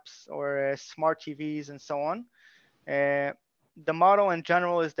desktop apps or smart TVs and so on. The model in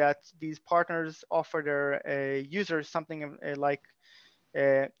general is that these partners offer their users something like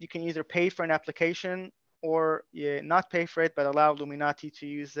you can either pay for an application or not pay for it, but allow Luminati to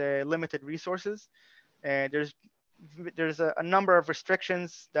use limited resources. There's a number of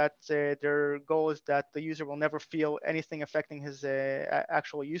restrictions that their goal is that the user will never feel anything affecting his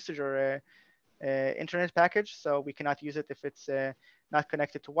actual usage or internet package. So we cannot use it if it's not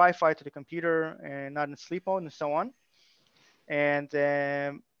connected to Wi-Fi, to the computer, and not in sleep mode, and so on. And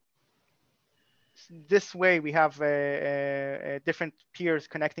this way we have different peers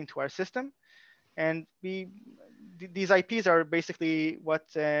connecting to our system. And these IPs are basically what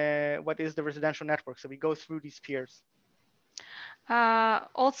is the residential network. So we go through these peers.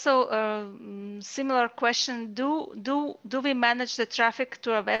 Also, similar question: Do we manage the traffic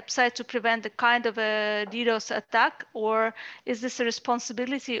to our website to prevent the kind of a DDoS attack, or is this a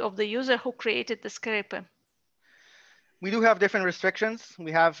responsibility of the user who created the script? We do have different restrictions.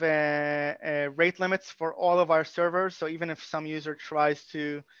 We have rate limits for all of our servers. So even if some user tries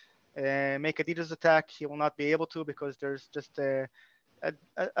to make a DDoS attack, he will not be able to, because there's just a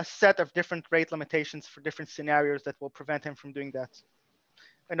set of different rate limitations for different scenarios that will prevent him from doing that.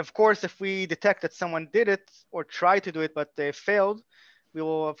 And of course, if we detect that someone did it or tried to do it, but they failed, we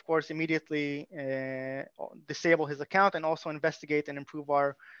will, of course, immediately disable his account and also investigate and improve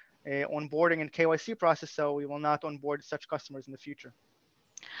our onboarding and KYC process, so we will not onboard such customers in the future.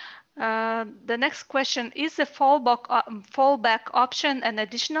 The next question, is the fallback option an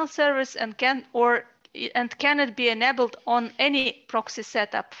additional service, and can it be enabled on any proxy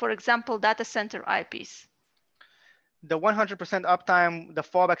setup, for example, data center IPs? The 100% uptime, the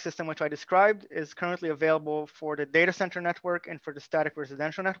fallback system which I described, is currently available for the data center network and for the static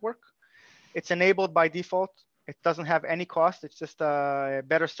residential network. It's enabled by default. It doesn't have any cost. It's just a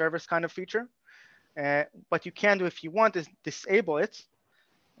better service kind of feature. But you can do, if you want, is disable it.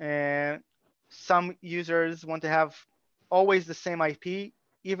 Some users want to have always the same IP,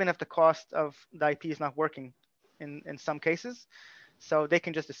 even if the cost of the IP is not working in some cases. So they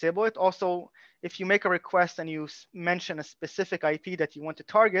can just disable it. Also, if you make a request and you mention a specific IP that you want to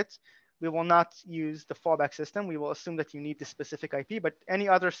target, we will not use the fallback system. We will assume that you need the specific IP, but any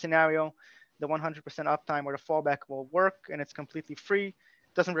other scenario, the 100% uptime or the fallback will work, and it's completely free.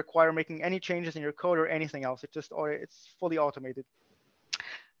 It doesn't require making any changes in your code or anything else. It's fully automated.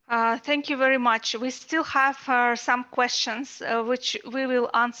 Thank you very much. We still have some questions which we will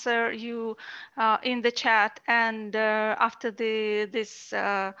answer you in the chat, and after this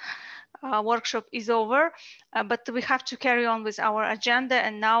workshop is over, but we have to carry on with our agenda.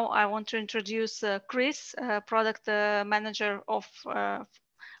 And now I want to introduce Chris, product manager of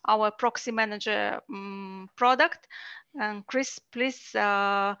our proxy manager product. And Chris, please,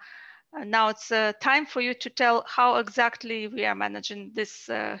 now it's time for you to tell how exactly we are managing this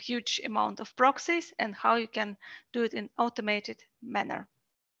huge amount of proxies and how you can do it in automated manner.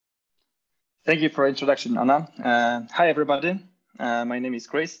 Thank you for the introduction, Anna. Hi, everybody. My name is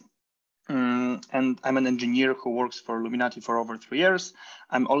Chris, and I'm an engineer who works for Luminati for over 3 years.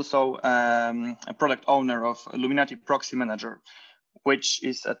 I'm also a product owner of Luminati Proxy Manager, which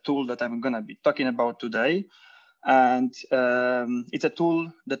is a tool that I'm going to be talking about today. And it's a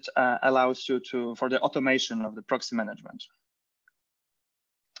tool that allows you for the automation of the proxy management.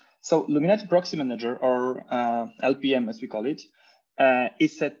 So Luminati Proxy Manager, or LPM as we call it,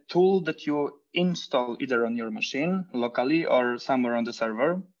 is a tool that you install either on your machine locally or somewhere on the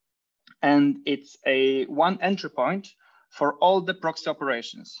server. And it's a one entry point for all the proxy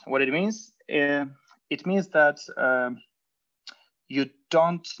operations. What it means that you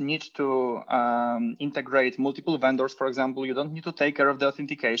don't need to integrate multiple vendors, for example. You don't need to take care of the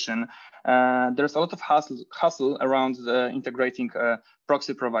authentication. There's a lot of hassle around integrating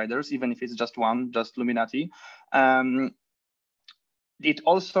proxy providers, even if it's just one, just Luminati. It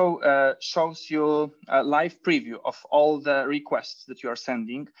also shows you a live preview of all the requests that you are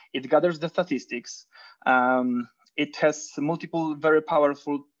sending. It gathers the statistics. It has multiple very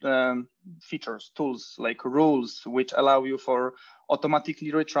powerful features, tools like rules, which allow you for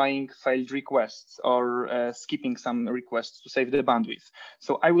automatically retrying failed requests or skipping some requests to save the bandwidth.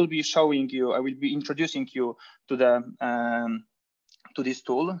 So I will be introducing you to this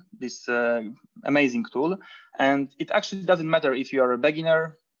tool, this amazing tool. And it actually doesn't matter if you are a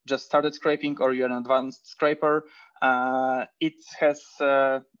beginner, just started scraping, or you're an advanced scraper. It has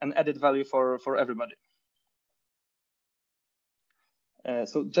an added value for everybody.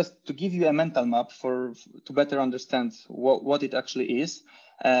 So just to give you a mental map to better understand what it actually is,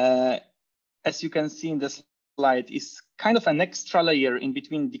 as you can see in the slide, is kind of an extra layer in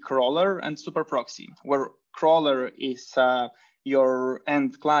between the crawler and super proxy, where crawler is your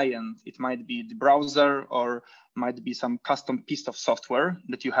end client. It might be the browser or might be some custom piece of software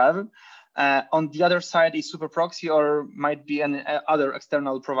that you have. On the other side is super proxy, or might be an other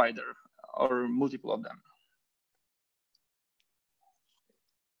external provider or multiple of them.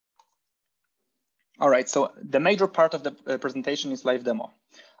 All right, so the major part of the presentation is live demo.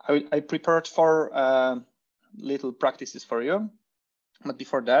 I prepared 4 little practices for you. But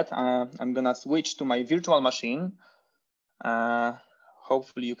before that, I'm gonna switch to my virtual machine.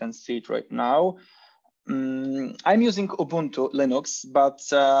 Hopefully you can see it right now. I'm using Ubuntu Linux, but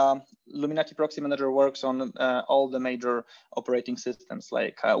Luminati Proxy Manager works on all the major operating systems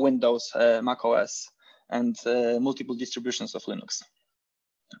like Windows, Mac OS, and multiple distributions of Linux.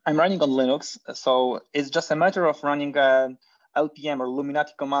 I'm running on Linux, so it's just a matter of running a LPM or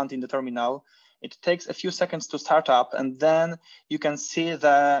Luminati command in the terminal. It takes a few seconds to start up, and then you can see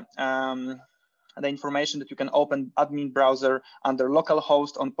the information that you can open admin browser under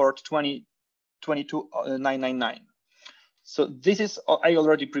localhost on port 22999. So this is, I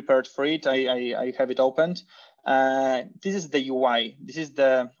already prepared for it. I have it opened. This is the UI. This is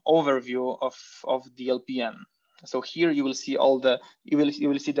the overview of the LPM. So here you will see all the you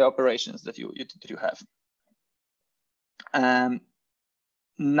will see the operations that you have.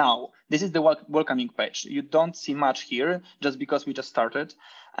 Now this is the welcoming page. You don't see much here just because we just started.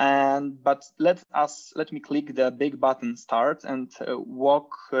 But let me click the big button start and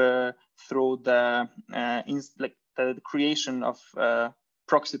walk through the the creation of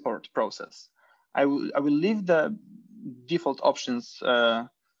proxy port process. I will leave the default options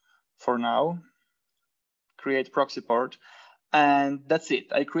for now. Create proxy port, and that's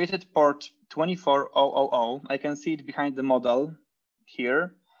it. I created port 24000. I can see it behind the model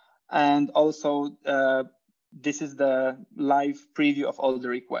here, and also this is the live preview of all the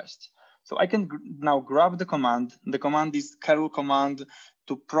requests. So I can now grab the command. The command is curl command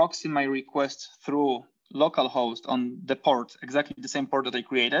to proxy my request through localhost on the port, exactly the same port that I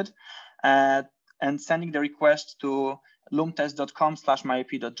created, and sending the request to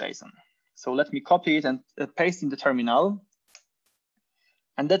loomtest.com/myip.json. So let me copy it and paste in the terminal,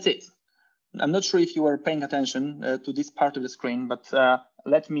 and that's it. I'm not sure if you were paying attention to this part of the screen, but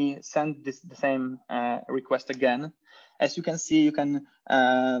let me send the same request again. As you can see, you can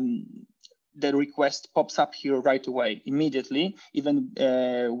the request pops up here right away, immediately, even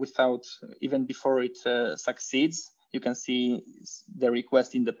before it succeeds. You can see the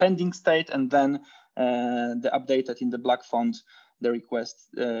request in the pending state, and then the updated in the black font, the request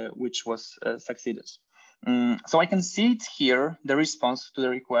which was succeeded. So I can see it here, the response to the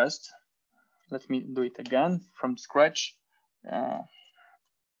request. Let me do it again from scratch.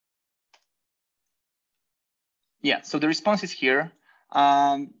 Yeah, so the response is here.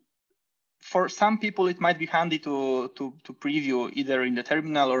 For some people, it might be handy to preview either in the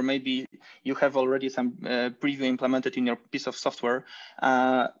terminal, or maybe you have already some preview implemented in your piece of software.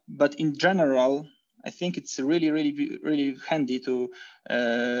 But in general, I think it's really handy to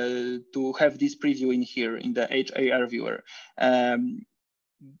have this preview in here in the HAR viewer.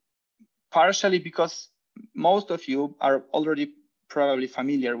 Partially because most of you are already probably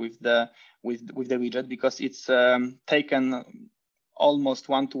familiar with the widget, because it's taken almost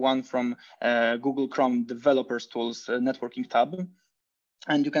one-to-one from Google Chrome Developers Tools networking tab.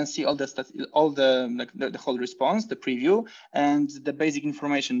 And you can see all the whole response, the preview, and the basic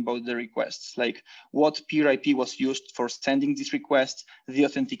information about the requests, like what peer IP was used for sending this request, the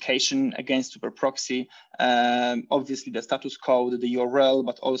authentication against super proxy, obviously the status code, the URL,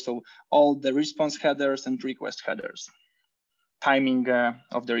 but also all the response headers and request headers, timing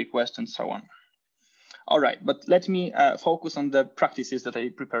of the request, and so on. All right, but let me focus on the practices that I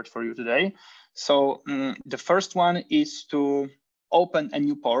prepared for you today. So the first one is to open a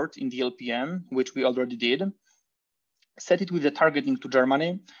new port in the LPM, which we already did, set it with the targeting to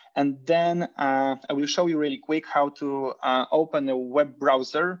Germany, and then I will show you really quick how to open a web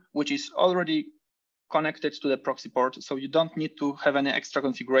browser, which is already connected to the proxy port. So you don't need to have any extra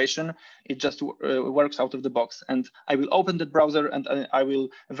configuration. It just works out of the box. And I will open the browser, and I will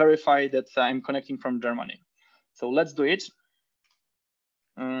verify that I'm connecting from Germany. So let's do it.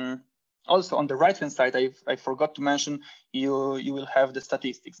 Also, on the right-hand side, I forgot to mention you will have the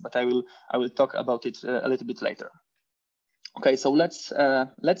statistics, but I will talk about it a little bit later. Okay, so let's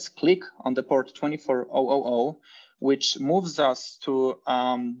click on the port 24000, which moves us to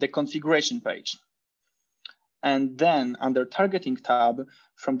the configuration page. And then under targeting tab,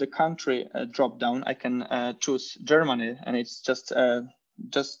 from the country drop-down, I can choose Germany, and it's just the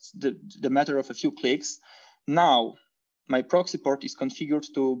matter of a few clicks. Now, my proxy port is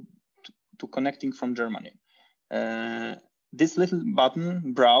configured to connecting from Germany. This little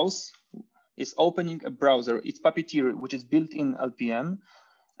button, browse, is opening a browser. It's Puppeteer, which is built in LPM.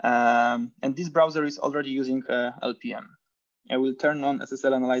 And this browser is already using LPM. I will turn on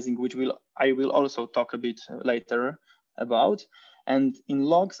SSL analyzing, which I will also talk a bit later about. And in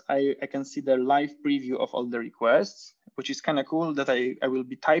logs, I can see the live preview of all the requests, which is kind of cool that I will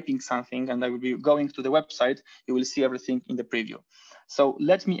be typing something and I will be going to the website. You will see everything in the preview. So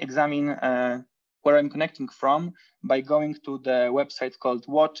let me examine where I'm connecting from by going to the website called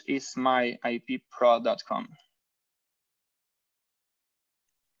whatismyippro.com.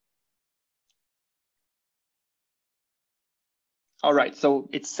 All right, so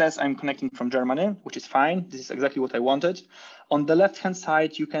it says I'm connecting from Germany, which is fine. This is exactly what I wanted. On the left-hand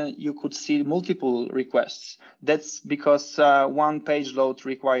side, you could see multiple requests. That's because one page load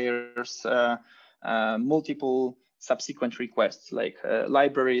requires multiple subsequent requests, like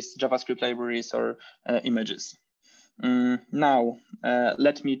libraries, JavaScript libraries, or images. Now,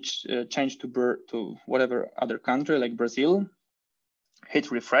 let me change to whatever other country, like Brazil. Hit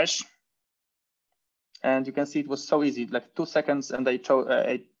refresh. And you can see it was so easy, like 2 seconds, and I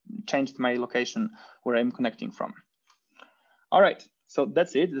changed my location where I'm connecting from. All right, so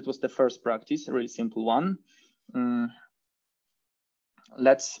that's it. That was the first practice, a really simple one.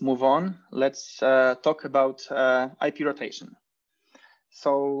 Let's move on. Let's talk about IP rotation.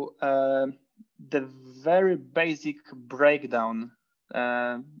 So the very basic breakdown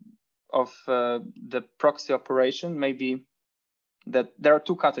of the proxy operation may be that there are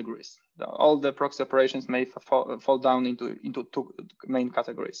two categories. All the proxy operations may fall down into two main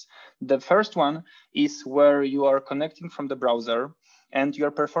categories. The first one is where you are connecting from the browser and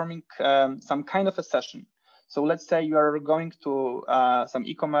you're performing some kind of a session. So let's say you are going to some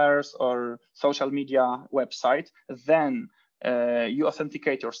e-commerce or social media website, then you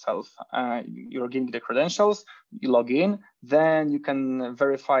authenticate yourself. You're giving the credentials, you log in, then you can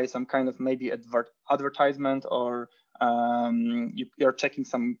verify some kind of maybe advertisement, or you're checking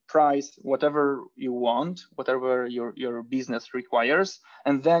some price, whatever you want, whatever your business requires,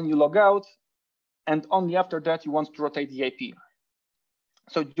 and then you log out, and only after that you want to rotate the IP.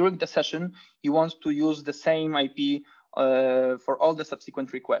 So during the session, you want to use the same IP for all the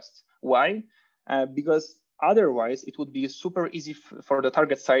subsequent requests. Why? Because otherwise, it would be super easy for the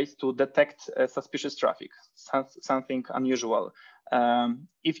target site to detect suspicious traffic, something unusual.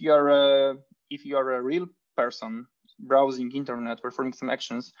 If you're a real person browsing internet, performing some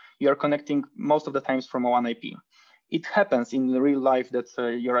actions, you are connecting most of the times from one IP. It happens in real life that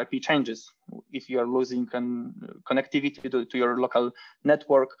your IP changes if you are losing connectivity to your local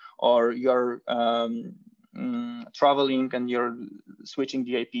network, or you're traveling and you're switching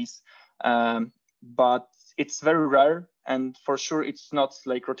the IPs. But it's very rare, and for sure it's not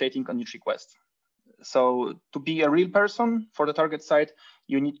like rotating on each request. So to be a real person for the target site,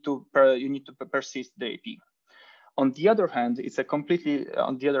 you need to persist the IP. On the other hand, it's a completely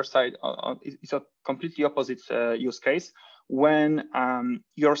it's a completely opposite use case when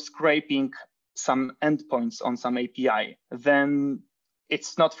you're scraping some endpoints on some API. Then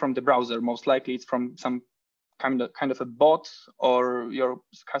it's not from the browser. Most likely, it's from some kind of a bot or your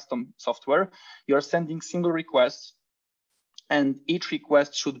custom software. You're sending single requests, and each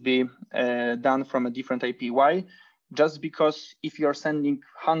request should be done from a different IP. Why? Just because if you're sending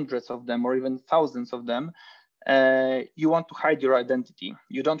hundreds of them or even thousands of them, you want to hide your identity.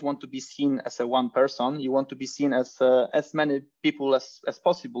 You don't want to be seen as a one person. You want to be seen as many people as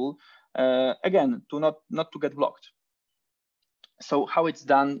possible. Again, not to get blocked. So how it's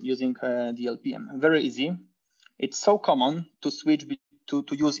done using DLPM? Very easy. It's so common to switch to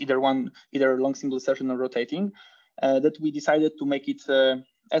use either long single session or rotating that we decided to make it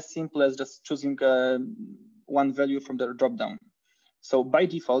as simple as just choosing one value from the dropdown. So by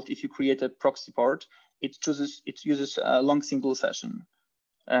default, if you create a proxy port, it uses a long single session.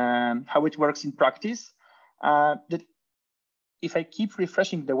 How it works in practice, that if I keep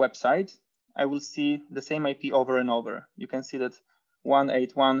refreshing the website, I will see the same IP over and over. You can see that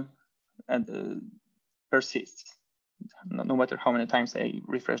 181 and persists. No matter how many times I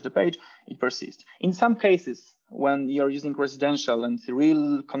refresh the page, it persists. In some cases, when you're using residential and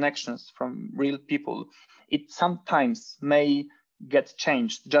real connections from real people, it sometimes may get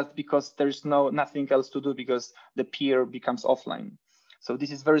changed just because there's nothing else to do because the peer becomes offline. So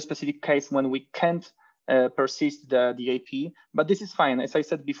this is very specific case when we can't persist the IP, but this is fine. As I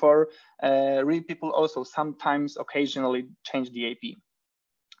said before, real people also sometimes occasionally change the IP.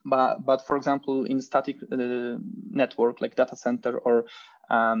 But for example, in static network like data center or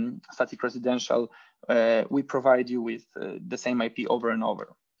static residential, we provide you with the same IP over and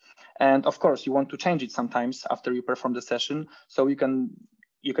over. And of course, you want to change it sometimes after you perform the session. So you can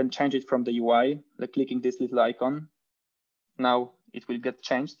change it from the UI, like clicking this little icon. Now it will get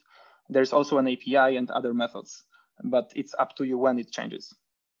changed. There's also an API and other methods, but it's up to you when it changes.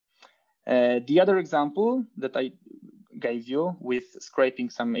 The other example that I gave you with scraping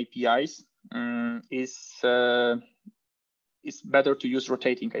some APIs is better to use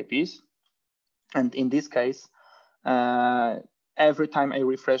rotating IPs. And in this case, every time I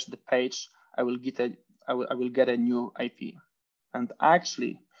refresh the page, I will get a new IP. And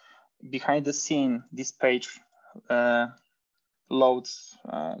actually, behind the scene, this page loads.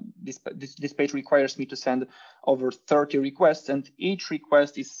 This page requires me to send over 30 requests, and each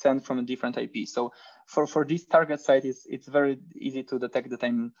request is sent from a different IP. So for this target site, it's very easy to detect that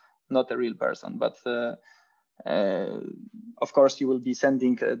I'm not a real person. But of course, you will be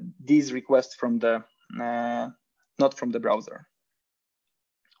sending these requests from the not from the browser.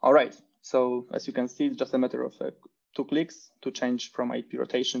 All right. So as you can see, it's just a matter of 2 clicks to change from IP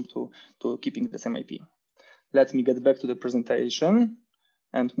rotation to keeping the same IP. Let me get back to the presentation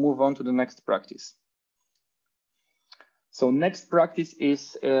and move on to the next practice. So next practice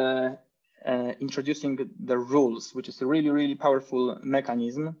is introducing the rules, which is a really, really powerful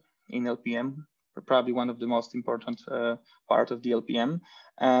mechanism in LPM, probably one of the most important part of the LPM.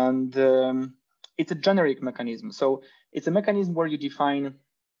 And it's a generic mechanism. So it's a mechanism where you define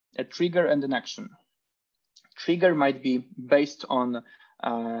a trigger and an action. Trigger might be based on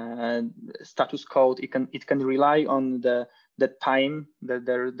status code. It can rely on the time,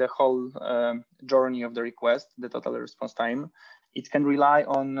 the whole journey of the request, the total response time. It can rely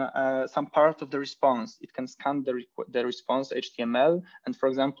on some part of the response. It can scan the response HTML, and for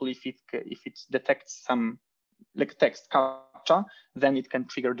example, if it detects some like text captcha, then it can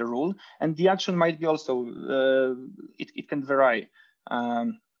trigger the rule. And the action might be also it can vary.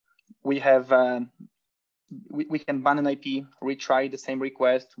 We have we can ban an IP, retry the same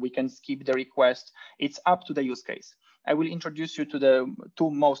request, we can skip the request. It's up to the use case. I will introduce you to the two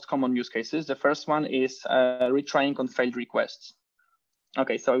most common use cases. The first one is retrying on failed requests.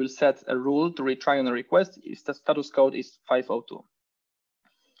 Okay, so I will set a rule to retry on a request if the status code is 502.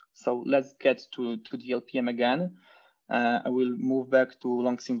 So let's get to the LPM again. I will move back to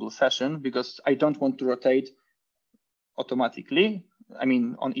long symbol session because I don't want to rotate automatically. I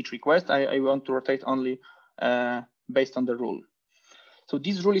mean, on each request, I want to rotate only based on the rule. So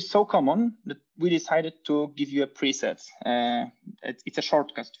this rule is so common that we decided to give you a preset. It's a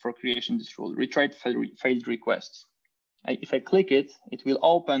shortcut for creation this rule, retry failed requests. If I click it, it will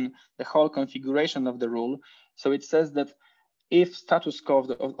open the whole configuration of the rule. So it says that if status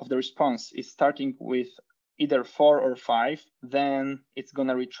code of the response is starting with either 4 or 5, then it's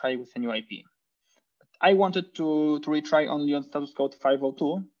gonna retry with a new IP. I wanted to retry only on status code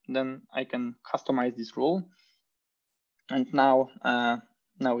 502, then I can customize this rule. And now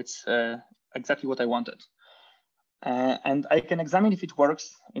it's exactly what I wanted. And I can examine if it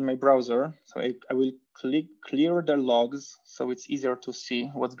works in my browser. So I will clear the logs so it's easier to see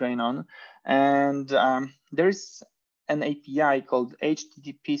what's going on. And there is an API called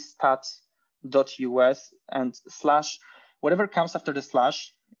http stats.us and slash, whatever comes after the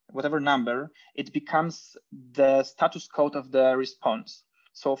slash, whatever number, it becomes the status code of the response.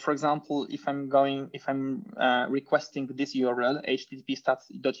 So for example, if I'm requesting this URL, http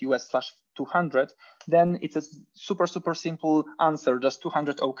stats.us/200, then it's a super simple answer, just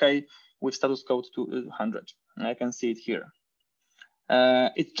 200 OK with status code 200. And I can see it here.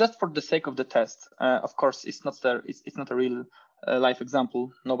 It's just for the sake of the test. Of course, it's not a real live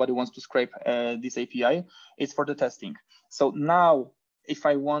example. Nobody wants to scrape this API. It's for the testing. So now, if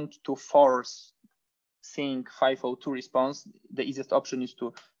I want to force seeing 502 response, the easiest option is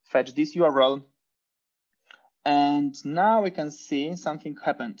to fetch this URL. And now we can see something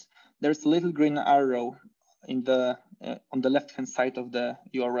happened. There's a little green arrow in the on the left-hand side of the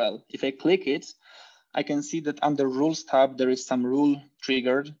URL. If I click it, I can see that under Rules tab, there is some rule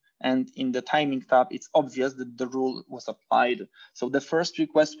triggered. And in the Timing tab, it's obvious that the rule was applied. So the first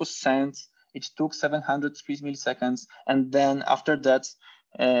request was sent. It took 703 milliseconds. And then after that,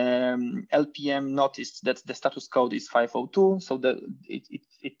 LPM noticed that the status code is 502, so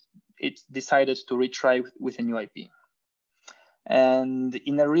it decided to retry with a new IP. And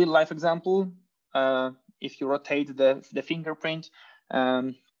in a real life example, if you rotate the fingerprint,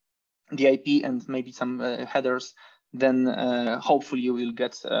 the IP and maybe some headers, then hopefully you will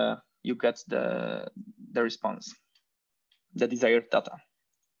get the response, the desired data.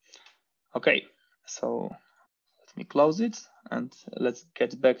 Okay, so let me close it and let's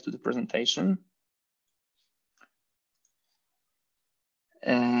get back to the presentation.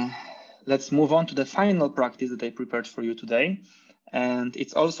 Let's move on to the final practice that I prepared for you today. And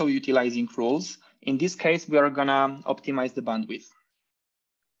it's also utilizing rules. In this case, we are gonna optimize the bandwidth.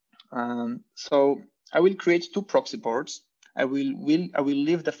 So I will create two proxy ports. I will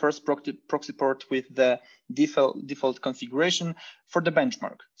leave the first proxy port with the default configuration for the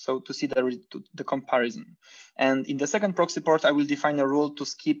benchmark, so to see the comparison. And in the second proxy port, I will define a rule to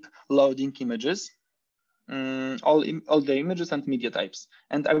skip loading images, all the images and media types.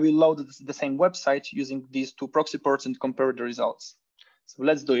 And I will load the same website using these two proxy ports and compare the results. So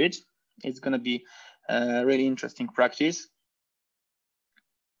let's do it. It's going to be a really interesting practice.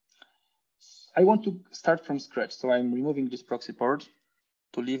 I want to start from scratch. So I'm removing this proxy port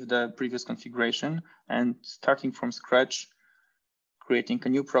to leave the previous configuration and starting from scratch, creating a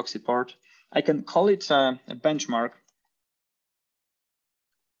new proxy port. I can call it a benchmark.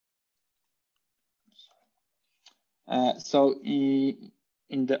 So in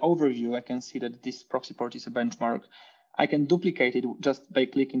the overview, I can see that this proxy port is a benchmark. I can duplicate it just by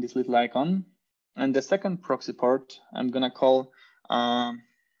clicking this little icon. And the second proxy port, I'm going to call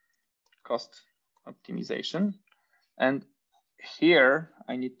cost optimization. And here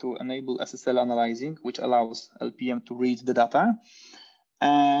I need to enable SSL analyzing, which allows LPM to read the data.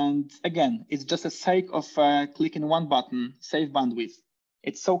 And again, it's just a sake of clicking one button, save bandwidth.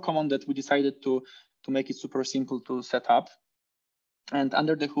 It's so common that we decided to make it super simple to set up. And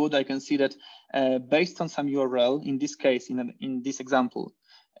under the hood, I can see that based on some URL, in this case, in this example,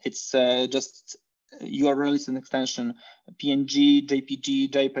 it's just URL is an extension, PNG,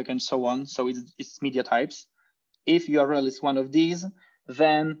 JPG, JPEG, and so on. So it's media types. If URL is one of these,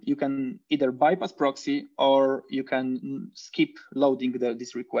 then you can either bypass proxy or you can skip loading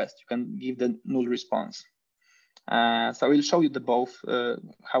this request. You can give the null response. So I will show you the both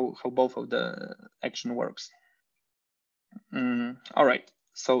how both of the action works. All right,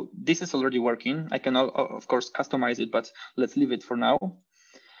 so this is already working. I can of course customize it, but let's leave it for now.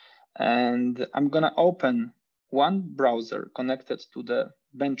 And I'm gonna open one browser connected to the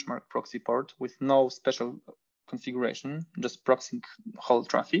benchmark proxy port with no special configuration, just proxying whole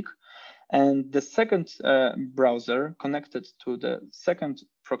traffic. And the second browser connected to the second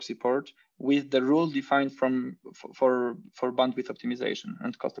proxy port with the rule defined for bandwidth optimization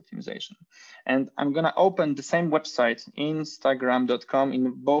and cost optimization. And I'm gonna open the same website, Instagram.com,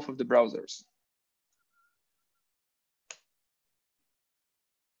 in both of the browsers.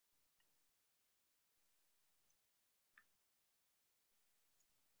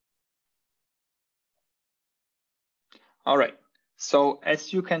 All right. So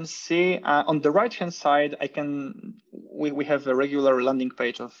as you can see on the right-hand side, we have a regular landing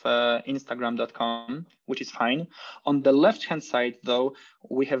page of Instagram.com, which is fine. On the left-hand side, though,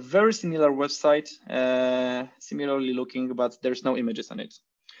 we have very similar website, similarly looking, but there's no images on it.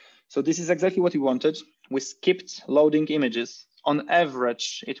 So this is exactly what we wanted. We skipped loading images. On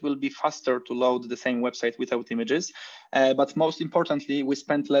average, it will be faster to load the same website without images, but most importantly, we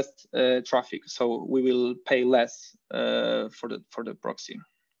spent less traffic, so we will pay less for the proxy.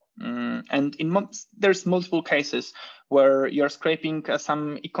 And there's multiple cases where you're scraping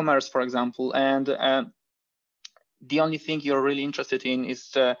some e-commerce, for example, and the only thing you're really interested in is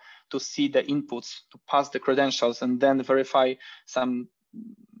to see the inputs, to pass the credentials, and then verify some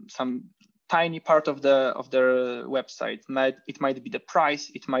tiny part of the website. It might be the price,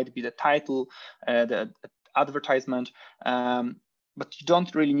 it might be the title, the advertisement, but you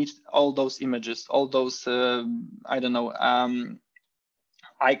don't really need all those images, all those I don't know,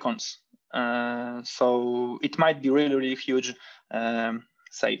 icons. So it might be really huge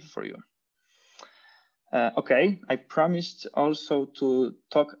save for you. Okay, I promised also to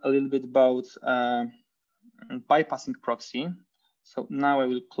talk a little bit about bypassing proxy. So now I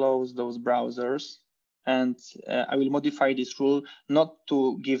will close those browsers and I will modify this rule not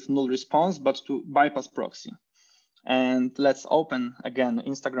to give null response, but to bypass proxy. And let's open again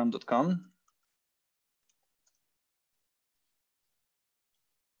Instagram.com.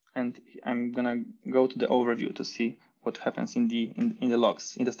 And I'm gonna go to the overview to see what happens in the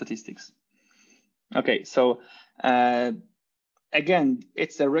logs, in the statistics. Okay, so again,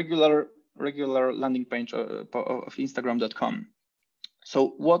 it's a regular landing page of Instagram.com. So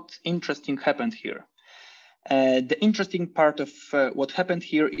what interesting happened here? The interesting part of what happened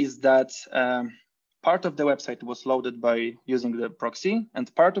here is that part of the website was loaded by using the proxy,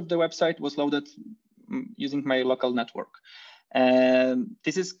 and part of the website was loaded using my local network.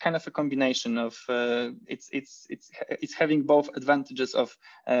 This is kind of a combination of it's having both advantages of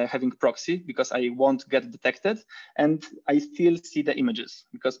having proxy, because I won't get detected, and I still see the images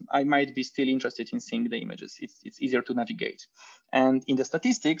because I might be still interested in seeing the images. It's easier to navigate. And in the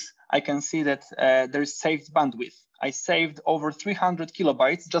statistics, I can see that there is saved bandwidth. I saved over 300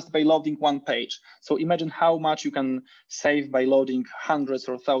 kilobytes just by loading one page. So imagine how much you can save by loading hundreds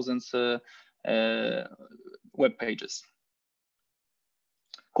or thousands web pages.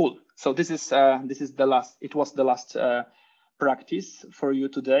 Cool. So this is the last. It was the last practice for you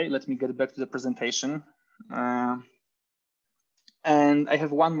today. Let me get back to the presentation. And I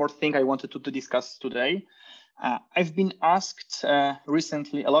have one more thing I wanted to discuss today. I've been asked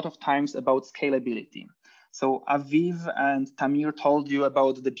recently a lot of times about scalability. So Aviv and Tamir told you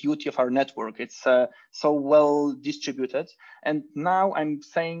about the beauty of our network. It's so well distributed. And now I'm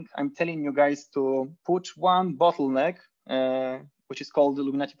telling you guys to put one bottleneck, which is called the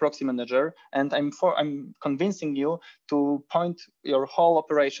Luminati Proxy Manager, and I'm convincing you to point your whole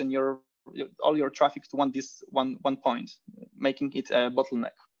operation, all your traffic to one point, making it a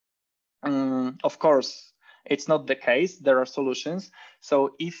bottleneck. Of course, it's not the case. There are solutions.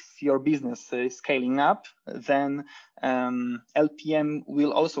 So if your business is scaling up, then LPM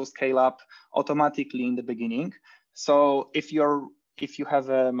will also scale up automatically in the beginning. So if if you have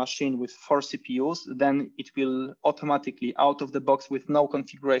a machine with 4 CPUs, then it will automatically, out of the box, with no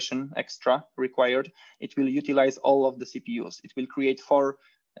configuration extra required, it will utilize all of the CPUs. It will create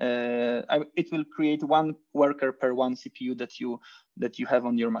it will create 1 worker per 1 CPU that you have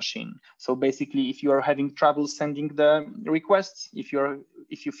on your machine. So basically, if you are having trouble sending the requests, if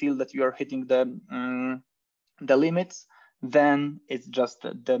you feel that you are hitting the limits, then it's just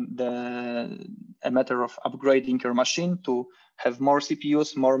a matter of upgrading your machine to have more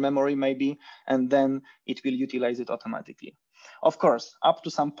CPUs, more memory maybe, and then it will utilize it automatically. Of course, up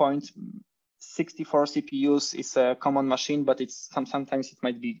to some point, 64 CPUs is a common machine, but sometimes it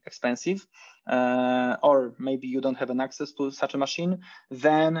might be expensive, or maybe you don't have an access to such a machine.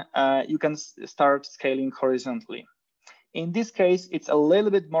 Then you can start scaling horizontally. In this case, it's a little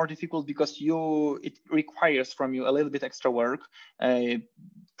bit more difficult because it requires from you a little bit extra work.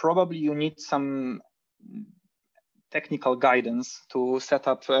 Probably you need some technical guidance to set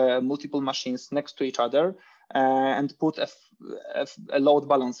up multiple machines next to each other and put a load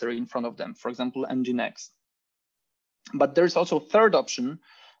balancer in front of them, for example, Nginx. But there's also a third option,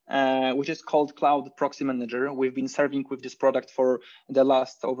 which is called Cloud Proxy Manager. We've been serving with this product for the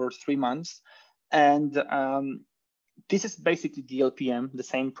last over 3 months. And this is basically DLPM, the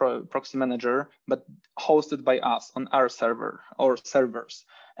same proxy manager, but hosted by us on our server or servers.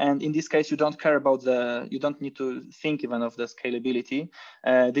 And in this case, you don't care about you don't need to think even of the scalability.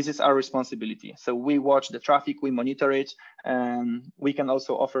 This is our responsibility. So we watch the traffic, we monitor it. We can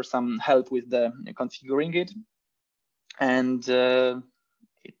also offer some help with the configuring it. And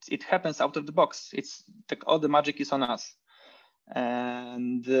it happens out of the box. It's all the magic is on us.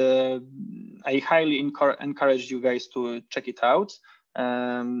 And I highly encourage you guys to check it out.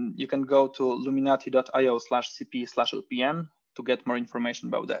 You can go to luminati.io/cp/lpm to get more information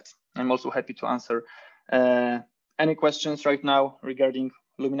about that. I'm also happy to answer any questions right now regarding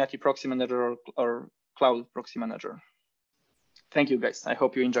Luminati Proxy Manager or Cloud Proxy Manager. Thank you, guys. I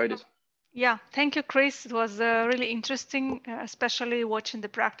hope you enjoyed it. Yeah, thank you, Chris. It was really interesting, especially watching the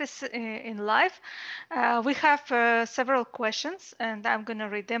practice in live. We have several questions, and I'm going to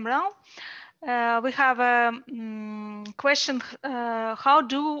read them now. We have a question, how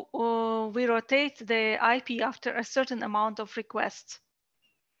do we rotate the IP after a certain amount of requests?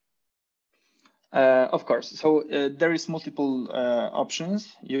 Of course. So there is multiple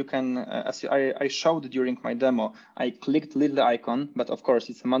options. You can, as I showed during my demo, I clicked little icon, but of course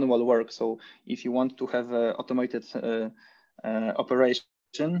it's manual work. So if you want to have automated operation,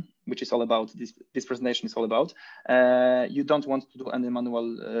 which is all about this presentation is all about, you don't want to do any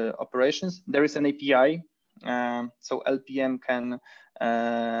manual operations. There is an API. So LPM can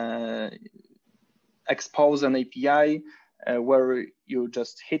expose an API where you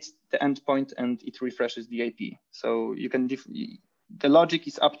just hit the endpoint and it refreshes the AP. So you can, the logic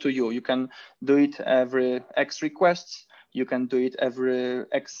is up to you. You can do it every X requests. You can do it every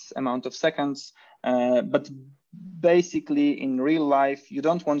X amount of seconds. But basically in real life, you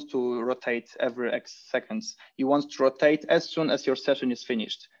don't want to rotate every X seconds. You want to rotate as soon as your session is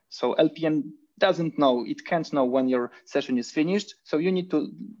finished. So LPM doesn't know, it can't know when your session is finished. So you need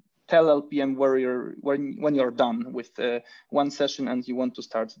to tell LPM when you're done with one session and you want to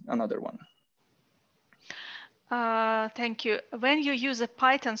start another one. Thank you. When you use a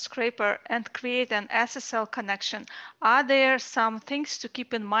Python scraper and create an SSL connection, are there some things to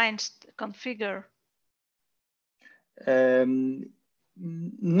keep in mind to configure?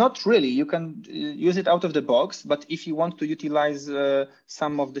 Not really. You can use it out of the box, but if you want to utilize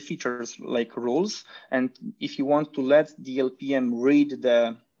some of the features like rules, and if you want to let the LPM read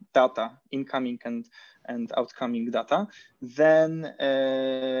the data, incoming and outgoing data, then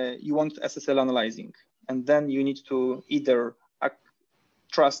you want SSL analyzing. And then you need to either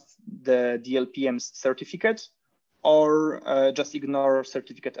trust the DLPM's certificate or just ignore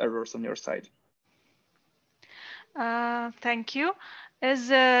certificate errors on your side. Thank you.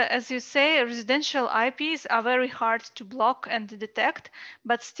 As you say, residential IPs are very hard to block and detect,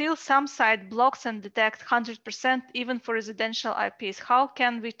 but still some site blocks and detect 100% even for residential IPs. How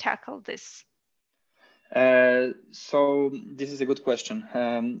can we tackle this? So this is a good question.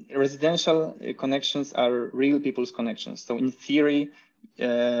 Residential connections are real people's connections. So in theory,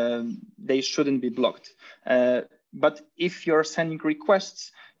 they shouldn't be blocked. But if you're sending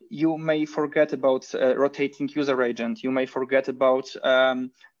requests, you may forget about rotating user agent. You may forget about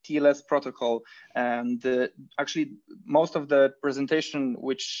TLS protocol. And actually, most of the presentation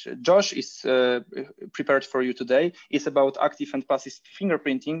which Josh is prepared for you today is about active and passive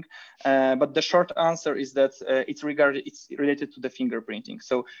fingerprinting. But the short answer is that it's related to the fingerprinting.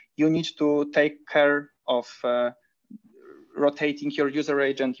 So you need to take care of rotating your user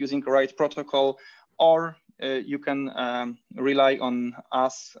agent using the right protocol, or you can rely on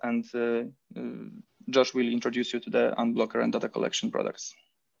us, and Josh will introduce you to the unblocker and data collection products.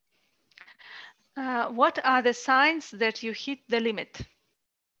 What are the signs that you hit the limit?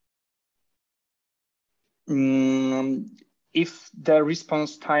 If the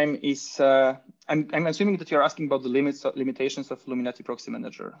response time is, I'm assuming that you're asking about the limitations of Luminati Proxy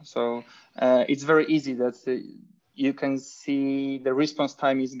Manager. So it's very easy that you can see the response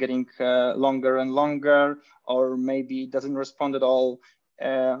time is getting longer and longer, or maybe it doesn't respond at all.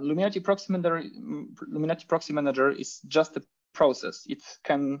 Luminati Proxy Manager is just a process. It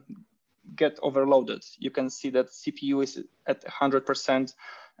can get overloaded. You can see that CPU is at 100%,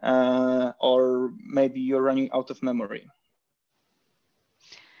 or maybe you're running out of memory.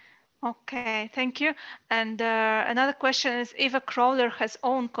 Okay, thank you. And another question is, if a crawler has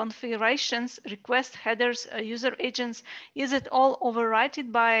own configurations, request headers, user agents, is it all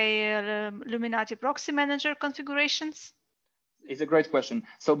overridden by Luminati Proxy Manager configurations? It's a great question.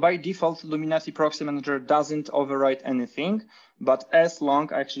 So by default, Luminati Proxy Manager doesn't overwrite anything, but as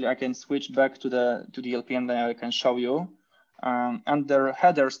long, actually, I can switch back to the LPM that I can show you. Under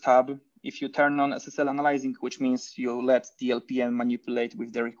Headers tab, if you turn on SSL analyzing, which means you let the LPM manipulate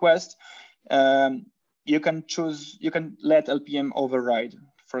with the request, you can let LPM override.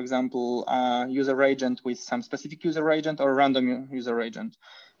 For example, user agent with some specific user agent or random user agent.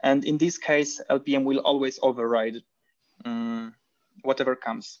 And in this case, LPM will always override whatever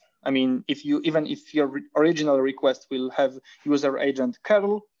comes. I mean, even if your original request will have user agent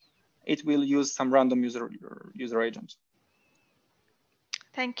curl, it will use some random user agent.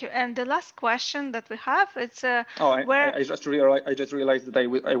 Thank you. And the last question that we have, it's I just realized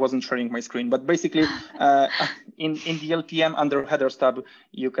that I wasn't sharing my screen. But basically, in the LPM under Headers tab,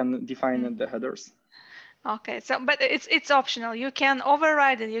 you can define the headers. Okay. So, but it's optional. You can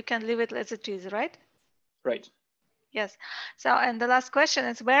override and you can leave it as it is, right? Right. Yes. So, and the last question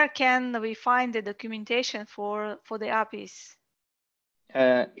is, where can we find the documentation for the APIs?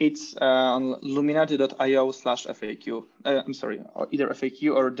 It's on luminati.io/FAQ. I'm sorry, either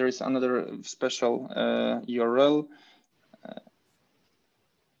FAQ or there is another special URL.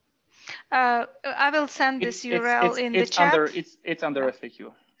 I will send this URL in the chat. It's under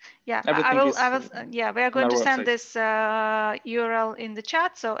FAQ. Yeah, yeah, we are going to send this URL in the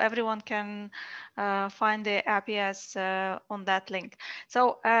chat so everyone can find the APIs on that link.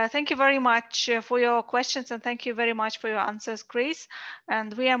 So thank you very much for your questions, and thank you very much for your answers, Chris.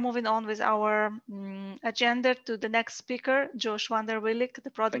 And we are moving on with our agenda to the next speaker, Josh van der Willik, the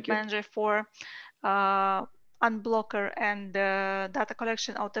product manager for Unblocker and data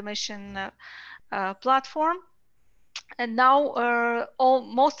collection automation platform. And now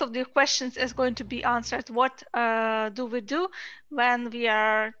most of the questions is going to be answered. What do we do when we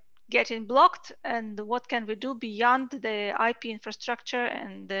are getting blocked, and what can we do beyond the IP infrastructure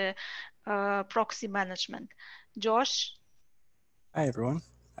and the proxy management? Josh? Hi, everyone.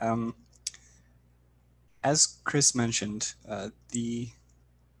 As Chris mentioned, the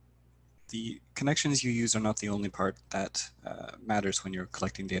connections you use are not the only part that matters when you're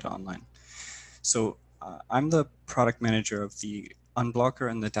collecting data online. So I'm the product manager of the Unblocker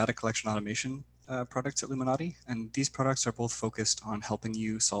and the data collection automation products at Luminati, and these products are both focused on helping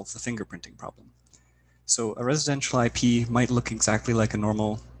you solve the fingerprinting problem. So a residential IP might look exactly like a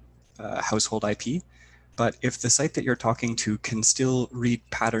normal household IP, but if the site that you're talking to can still read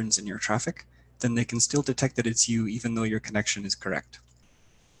patterns in your traffic, then they can still detect that it's you even though your connection is correct.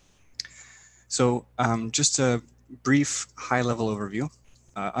 So just a brief high-level overview.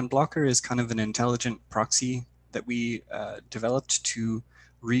 Unblocker is kind of an intelligent proxy that we developed to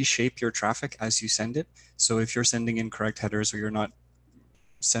reshape your traffic as you send it. So if you're sending incorrect headers, or you're not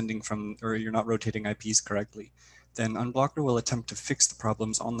sending from, or you're not rotating IPs correctly, then Unblocker will attempt to fix the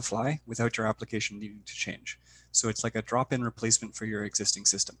problems on the fly without your application needing to change. So it's like a drop-in replacement for your existing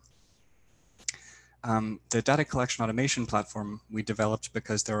system. The data collection automation platform we developed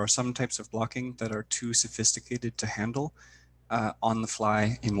because there are some types of blocking that are too sophisticated to handle on the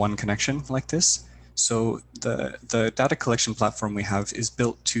fly in one connection like this. So the data collection platform we have is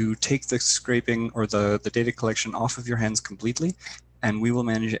built to take the scraping or the data collection off of your hands completely, and we will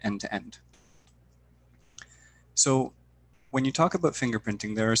manage it end to end. So when you talk about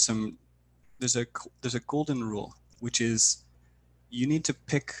fingerprinting, there's a golden rule, which is you need to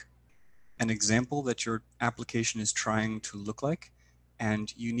pick an example that your application is trying to look like,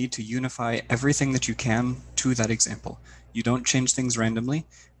 and you need to unify everything that you can to that example. You don't change things randomly.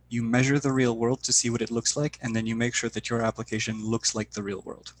 You measure the real world to see what it looks like, and then you make sure that your application looks like the real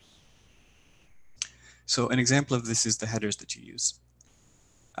world. So an example of this is the headers that you use.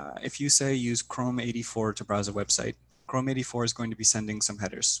 If you say use Chrome 84 to browse a website, Chrome 84 is going to be sending some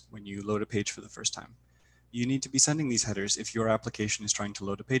headers when you load a page for the first time. You need to be sending these headers if your application is trying to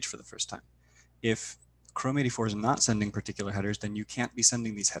load a page for the first time. If Chrome 84 is not sending particular headers, then you can't be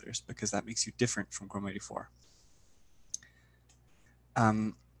sending these headers because that makes you different from Chrome 84.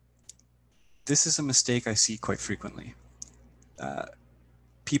 This is a mistake I see quite frequently.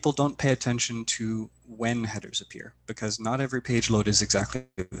 People don't pay attention to when headers appear because not every page load is exactly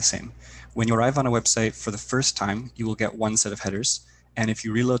the same. When you arrive on a website for the first time, you will get one set of headers. And if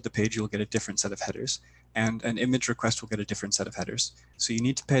you reload the page, you'll get a different set of headers. And an image request will get a different set of headers. So you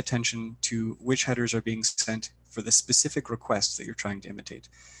need to pay attention to which headers are being sent for the specific request that you're trying to imitate.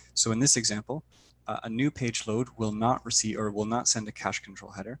 So in this example, a new page load will not receive or will not send a cache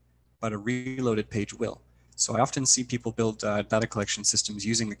control header, but a reloaded page will. So I often see people build data collection systems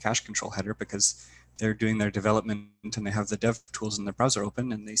using the cache control header because they're doing their development and they have the dev tools in their browser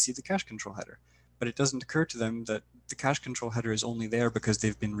open and they see the cache control header. But it doesn't occur to them that the cache control header is only there because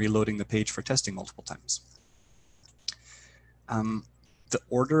they've been reloading the page for testing multiple times. The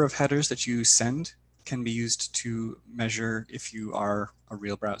order of headers that you send can be used to measure if you are a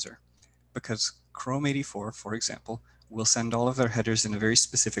real browser. Because Chrome 84, for example, will send all of their headers in a very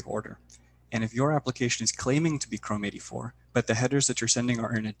specific order. And if your application is claiming to be Chrome 84, but the headers that you're sending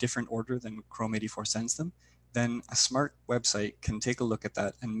are in a different order than Chrome 84 sends them, then a smart website can take a look at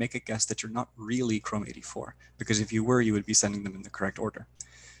that and make a guess that you're not really Chrome 84, because if you were, you would be sending them in the correct order.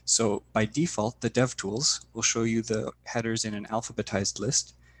 So by default, the dev tools will show you the headers in an alphabetized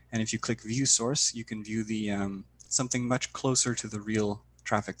list. And if you click View Source, you can view the something much closer to the real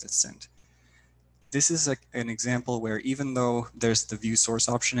traffic that's sent. This is an example where even though there's the view source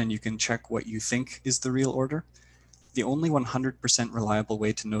option and you can check what you think is the real order, the only 100% reliable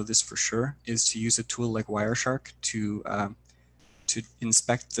way to know this for sure is to use a tool like Wireshark to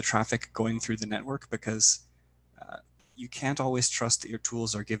inspect the traffic going through the network, because you can't always trust that your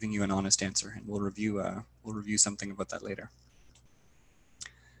tools are giving you an honest answer, and we'll review something about that later.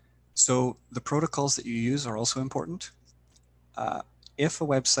 So the protocols that you use are also important. If a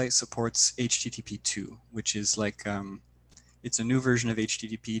website supports HTTP2, which is like, it's a new version of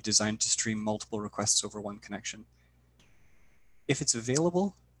HTTP designed to stream multiple requests over one connection. If it's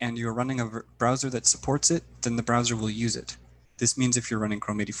available and you're running a browser that supports it, then the browser will use it. This means if you're running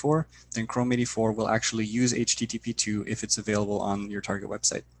Chrome 84, then Chrome 84 will actually use HTTP2 if it's available on your target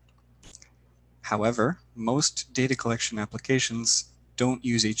website. However, most data collection applications don't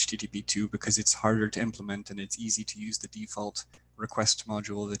use HTTP2 because it's harder to implement and it's easy to use the default request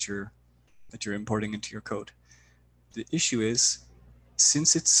module that you're importing into your code. The issue is,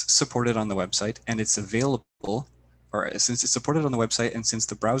 since it's supported on the website and it's available, or since it's supported on the website and since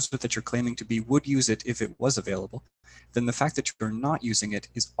the browser that you're claiming to be would use it if it was available, then the fact that you're not using it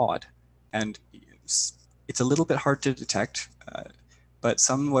is odd. And it's a little bit hard to detect, but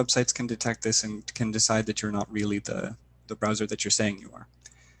some websites can detect this and can decide that you're not really the browser that you're saying you are.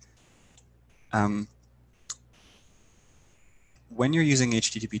 When you're using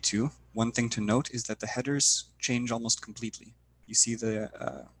HTTP2, one thing to note is that the headers change almost completely. You see the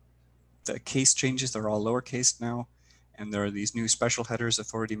case changes, they're all lowercase now, and there are these new special headers,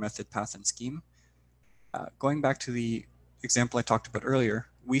 authority, method, path, and scheme. Going back to the example I talked about earlier,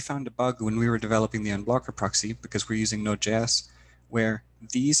 we found a bug when we were developing the unblocker proxy, because we're using Node.js, where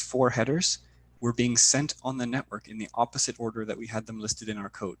these 4 headers were being sent on the network in the opposite order that we had them listed in our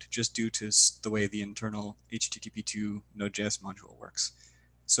code, just due to the way the internal HTTP2 Node.js module works.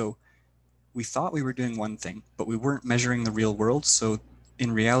 So we thought we were doing one thing, but we weren't measuring the real world, so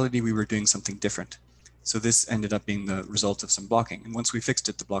in reality we were doing something different. So this ended up being the result of some blocking, and once we fixed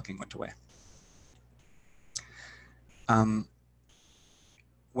it, the blocking went away.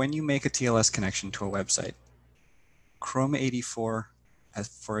 When you make a TLS connection to a website, Chrome 84,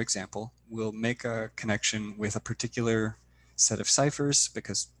 for example, will make a connection with a particular set of ciphers,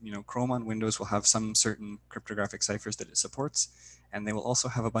 because Chrome on Windows will have some certain cryptographic ciphers that it supports, and they will also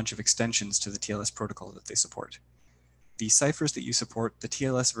have a bunch of extensions to the TLS protocol that they support. The ciphers that you support, the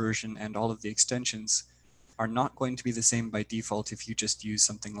TLS version, and all of the extensions are not going to be the same by default if you just use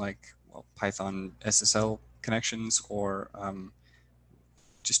something like Python SSL connections or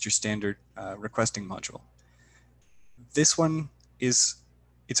just your standard requesting module. This one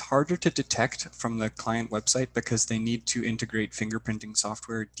it's harder to detect from the client website because they need to integrate fingerprinting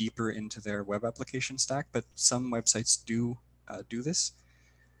software deeper into their web application stack, but some websites do this.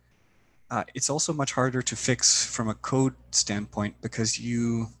 It's also much harder to fix from a code standpoint because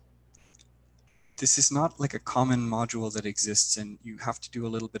this is not like a common module that exists and you have to do a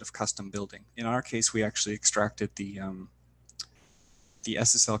little bit of custom building. In our case, we actually extracted the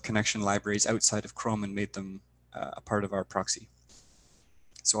SSL connection libraries outside of Chrome and made them a part of our proxy.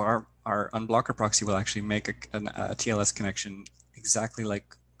 So our unblocker proxy will actually make a TLS connection exactly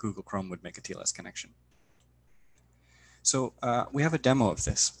like Google Chrome would make a TLS connection. So we have a demo of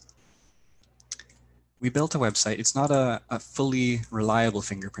this. We built a website. It's not a fully reliable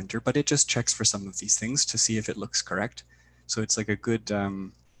fingerprinter, but it just checks for some of these things to see if it looks correct. So it's like a good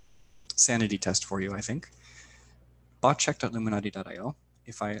sanity test for you, I think. botcheck.luminati.io.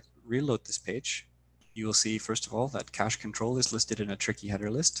 If I reload this page, you will see, first of all, that cache control is listed in a tricky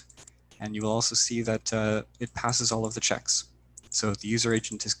header list. And you will also see that it passes all of the checks. So the user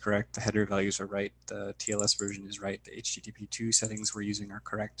agent is correct, the header values are right, the TLS version is right, the HTTP2 settings we're using are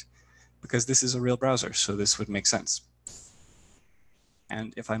correct, because this is a real browser, so this would make sense.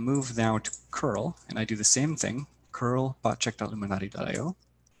 And if I move now to curl and I do the same thing, curl botcheck.luminati.io,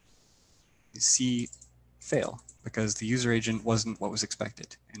 you see fail because the user agent wasn't what was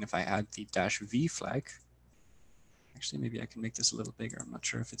expected. And if I add the -v flag, actually maybe I can make this a little bigger. I'm not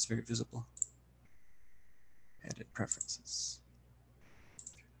sure if it's very visible. Edit preferences.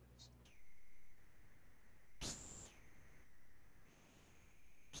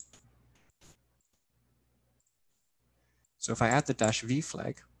 So if I add the -v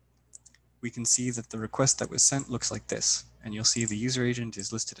flag, we can see that the request that was sent looks like this. And you'll see the user agent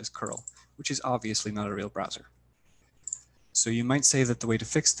is listed as curl, which is obviously not a real browser. So you might say that the way to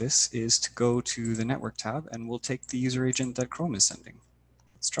fix this is to go to the network tab and we'll take the user agent that Chrome is sending.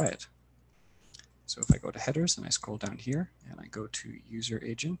 Let's try it. So if I go to headers and I scroll down here and I go to user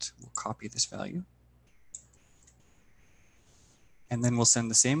agent, we'll copy this value. And then we'll send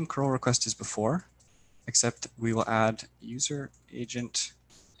the same curl request as before, except we will add user agent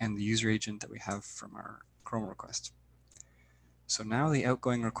and the user agent that we have from our Chrome request. So now the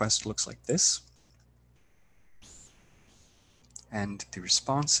outgoing request looks like this. And the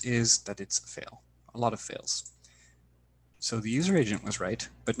response is that it's a fail, a lot of fails. So the user agent was right,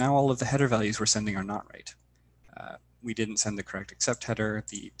 but now all of the header values we're sending are not right. We didn't send the correct accept header.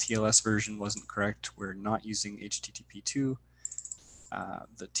 The TLS version wasn't correct. We're not using HTTP2.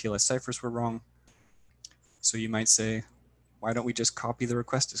 The TLS ciphers were wrong. So you might say, why don't we just copy the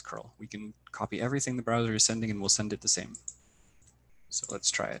request as curl? We can copy everything the browser is sending and we'll send it the same. So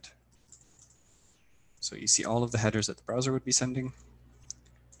let's try it. So you see all of the headers that the browser would be sending.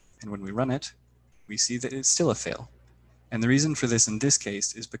 And when we run it, we see that it's still a fail. And the reason for this in this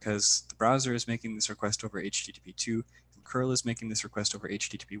case is because the browser is making this request over HTTP2 and curl is making this request over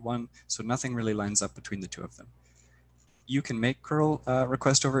HTTP1. So nothing really lines up between the two of them. You can make curl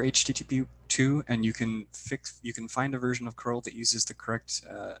request over HTTP2 and you can find a version of curl that uses the correct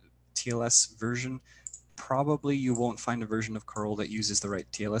TLS version. Probably you won't find a version of curl that uses the right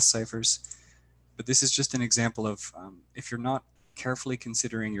TLS ciphers. But this is just an example of if you're not carefully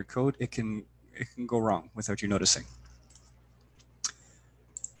considering your code, it can go wrong without you noticing.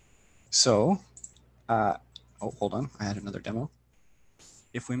 So, oh, hold on, I had another demo.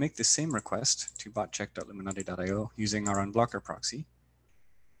 If we make the same request to botcheck.luminati.io using our unblocker proxy,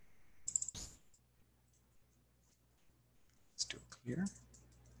 let's do it clear,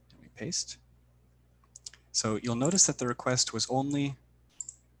 then we paste. So you'll notice that the request was only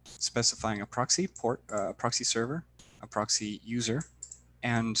specifying a proxy port, proxy server, a proxy user,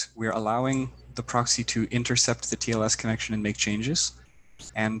 and we're allowing the proxy to intercept the TLS connection and make changes,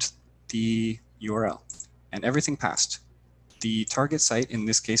 and the URL, and everything passed. The target site, in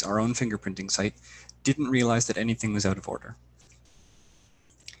this case our own fingerprinting site, didn't realize that anything was out of order.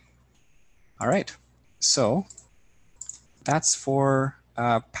 All right, so that's for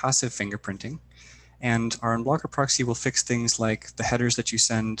passive fingerprinting. And our unblocker proxy will fix things like the headers that you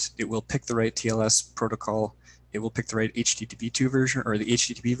send. It will pick the right TLS protocol. It will pick the right HTTP2 version or the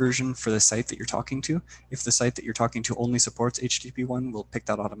HTTP version for the site that you're talking to. If the site that you're talking to only supports HTTP1, we'll pick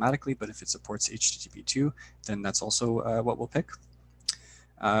that automatically. But if it supports HTTP2, then that's also what we'll pick.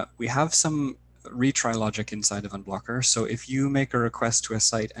 We have some retry logic inside of unblocker. So if you make a request to a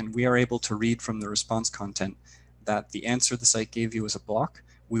site and we are able to read from the response content that the answer the site gave you is a block,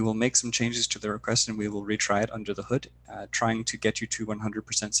 we will make some changes to the request and we will retry it under the hood, trying to get you to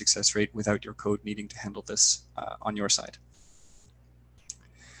 100% success rate without your code needing to handle this on your side.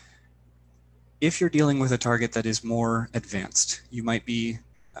 If you're dealing with a target that is more advanced, you might be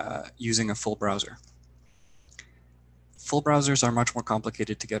using a full browser. Full browsers are much more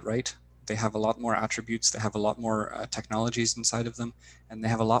complicated to get right. They have a lot more attributes, they have a lot more technologies inside of them, and they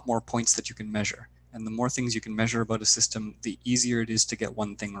have a lot more points that you can measure. And the more things you can measure about a system, the easier it is to get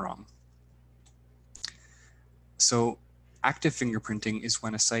one thing wrong. So active fingerprinting is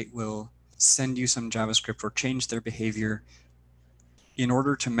when a site will send you some JavaScript or change their behavior in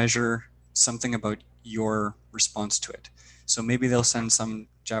order to measure something about your response to it. So maybe they'll send some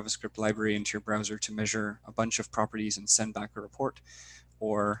JavaScript library into your browser to measure a bunch of properties and send back a report.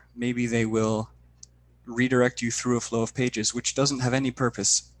 Or maybe they will redirect you through a flow of pages, which doesn't have any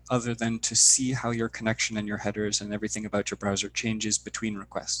purpose other than to see how your connection and your headers and everything about your browser changes between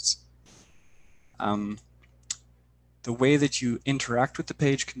requests. The way that you interact with the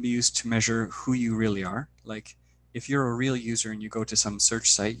page can be used to measure who you really are. Like if you're a real user and you go to some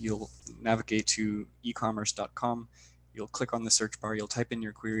search site, you'll navigate to eCommerce.com, you'll click on the search bar, you'll type in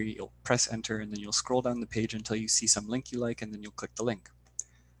your query, you'll press enter, and then you'll scroll down the page until you see some link you like, and then you'll click the link.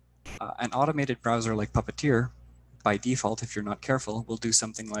 An automated browser like Puppeteer, by default, if you're not careful, will do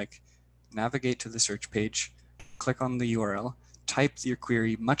something like navigate to the search page, click on the URL, type your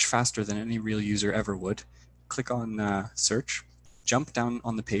query much faster than any real user ever would, click on search, jump down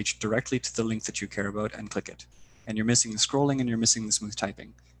on the page directly to the link that you care about and click it. And you're missing the scrolling and you're missing the smooth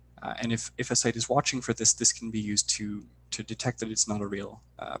typing. And if a site is watching for this, this can be used to detect that it's not a real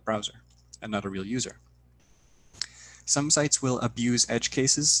browser and not a real user. Some sites will abuse edge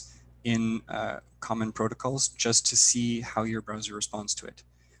cases in common protocols just to see how your browser responds to it.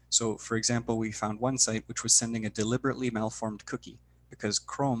 So for example, we found one site which was sending a deliberately malformed cookie because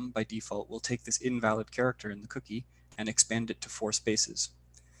Chrome by default will take this invalid character in the cookie and expand it to 4 spaces.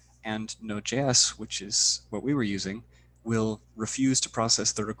 And Node.js, which is what we were using, will refuse to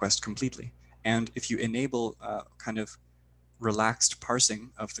process the request completely. And if you enable kind of relaxed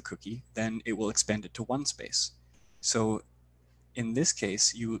parsing of the cookie, then it will expand it to 1 space. So in this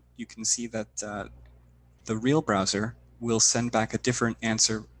case, you can see that the real browser will send back a different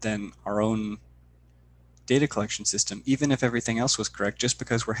answer than our own data collection system, even if everything else was correct, just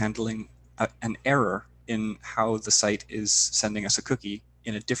because we're handling an error in how the site is sending us a cookie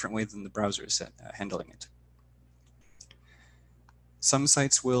in a different way than the browser is handling it. Some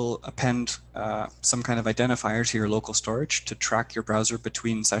sites will append some kind of identifier to your local storage to track your browser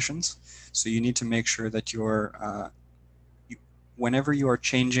between sessions. So you need to make sure that you're whenever you are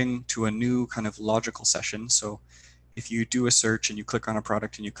changing to a new kind of logical session, so if you do a search and you click on a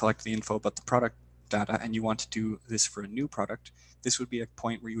product and you collect the info about the product data and you want to do this for a new product, this would be a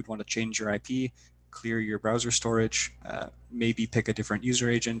point where you would want to change your IP, clear your browser storage, maybe pick a different user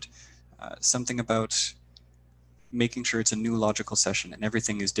agent, something about making sure it's a new logical session and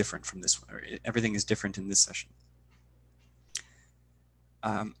everything is different from this, or everything is different in this session.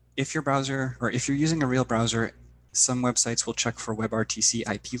 If your browser, or if you're using a real browser, some websites will check for WebRTC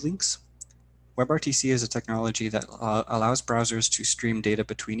IP links. WebRTC is a technology that allows browsers to stream data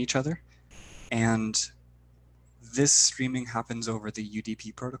between each other. And this streaming happens over the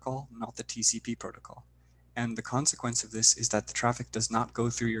UDP protocol, not the TCP protocol. And the consequence of this is that the traffic does not go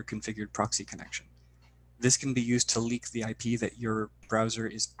through your configured proxy connection. This can be used to leak the IP that your browser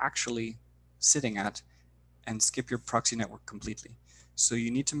is actually sitting at and skip your proxy network completely. So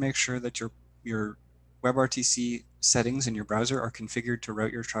you need to make sure that your WebRTC settings in your browser are configured to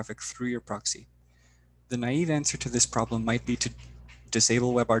route your traffic through your proxy. The naive answer to this problem might be to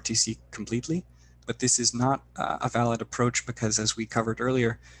disable WebRTC completely, but this is not a valid approach because, as we covered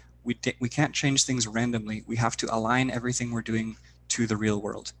earlier, we can't change things randomly. We have to align everything we're doing to the real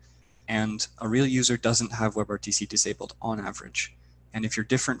world. And a real user doesn't have WebRTC disabled on average. And if you're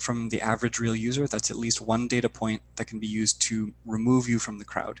different from the average real user, that's at least one data point that can be used to remove you from the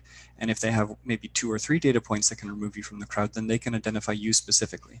crowd. And if they have maybe 2 or 3 data points that can remove you from the crowd, then they can identify you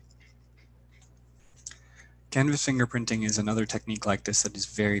specifically. Canvas fingerprinting is another technique like this that is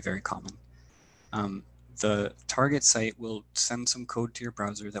very, very common. The target site will send some code to your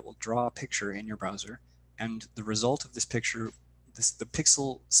browser that will draw a picture in your browser. And the result of this picture, the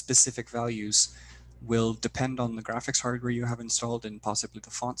pixel specific values will depend on the graphics hardware you have installed and possibly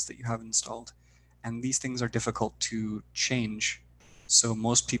the fonts that you have installed. And these things are difficult to change, so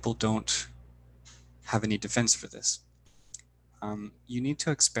most people don't have any defense for this. You need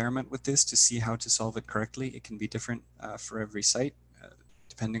to experiment with this to see how to solve it correctly. It can be different for every site,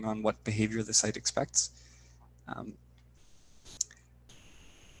 depending on what behavior the site expects.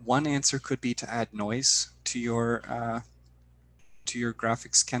 One answer could be to add noise to your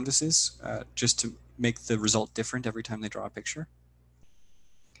graphics canvases, just to make the result different every time they draw a picture.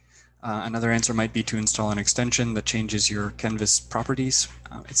 Another answer might be to install an extension that changes your canvas properties.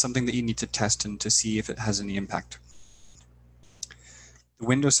 It's something that you need to test and to see if it has any impact. The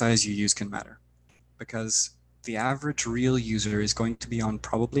window size you use can matter because the average real user is going to be on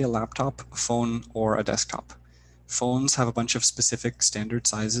probably a laptop, a phone, or a desktop. Phones have a bunch of specific standard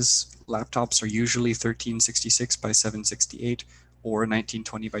sizes. Laptops are usually 1366 by 768 or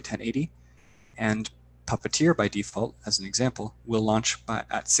 1920 by 1080. And Puppeteer by default, as an example, will launch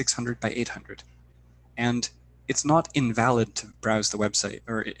at 600 by 800. And it's not invalid to browse the website,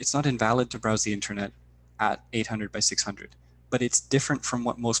 or it's not invalid to browse the internet at 800 by 600, but it's different from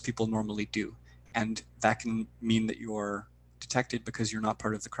what most people normally do. And that can mean that you're detected because you're not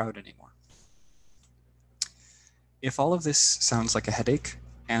part of the crowd anymore. If all of this sounds like a headache,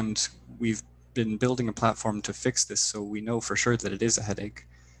 and we've been building a platform to fix this so we know for sure that it is a headache,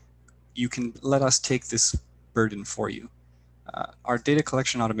 you can let us take this burden for you. Our data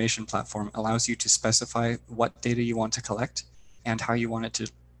collection automation platform allows you to specify what data you want to collect and how you want it to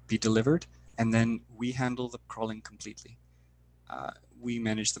be delivered, and then we handle the crawling completely. We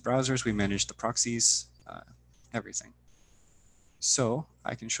manage the browsers, we manage the proxies, everything. So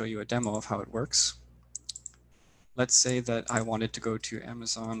I can show you a demo of how it works. Let's say that I wanted to go to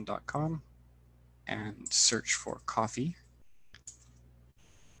Amazon.com and search for coffee.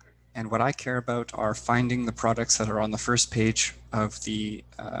 And what I care about are finding the products that are on the first page of the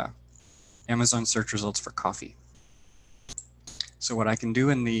Amazon search results for coffee. So what I can do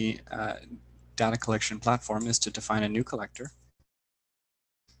in the data collection platform is to define a new collector,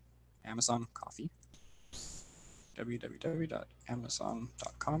 Amazon coffee,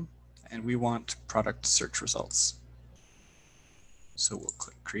 www.amazon.com, and we want product search results. So we'll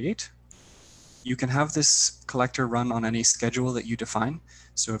click create. You can have this collector run on any schedule that you define.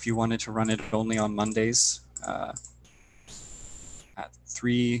 So if you wanted to run it only on Mondays at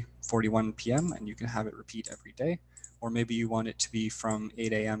 3:41 p.m. and you can have it repeat every day, or maybe you want it to be from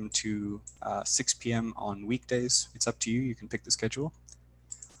 8 a.m. to 6 p.m. on weekdays. It's up to you. You can pick the schedule.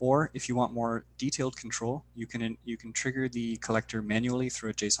 Or if you want more detailed control, you can trigger the collector manually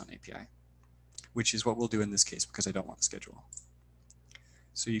through a JSON API, which is what we'll do in this case because I don't want the schedule.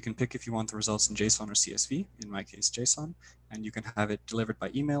 So you can pick if you want the results in JSON or CSV, in my case JSON, and you can have it delivered by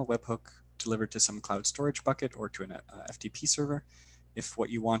email, webhook, delivered to some cloud storage bucket or to an FTP server. If what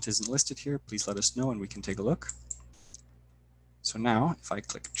you want isn't listed here, please let us know and we can take a look. So now if I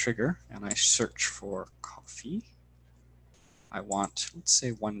click trigger and I search for coffee, I want, let's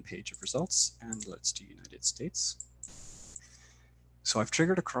say, 1 page of results, and let's do United States. So I've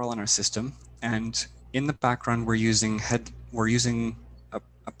triggered a crawl in our system, and in the background we're using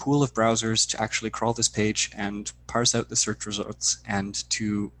a pool of browsers to actually crawl this page and parse out the search results and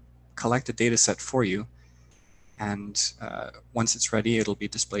to collect a data set for you. And once it's ready, it'll be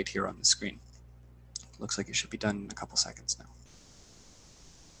displayed here on the screen. Looks like it should be done in a couple seconds now.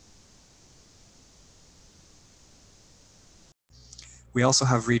 We also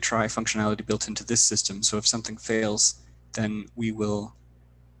have retry functionality built into this system, so if something fails, then we will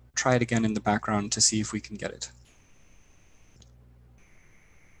try it again in the background to see if we can get it.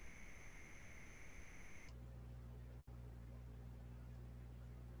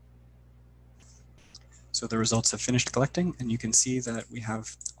 So the results have finished collecting, and you can see that we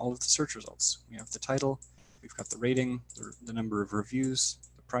have all of the search results. We have the title, we've got the rating, the number of reviews,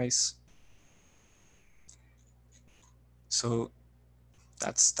 the price. So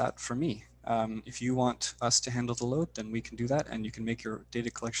that's that for me. If you want us to handle the load, then we can do that, and you can make your data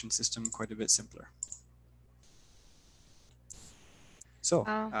collection system quite a bit simpler. So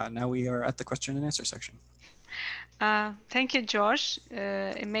now we are at the question and answer section. Thank you, Josh.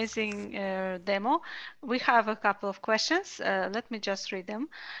 Amazing demo. We have a couple of questions. Let me just read them.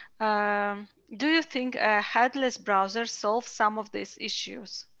 Do you think a headless browser solves some of these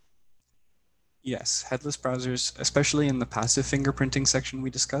issues? Yes, headless browsers, especially in the passive fingerprinting section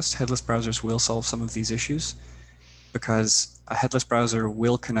we discussed, headless browsers will solve some of these issues because a headless browser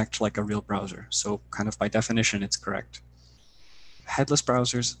will connect like a real browser. So kind of by definition, it's correct. Headless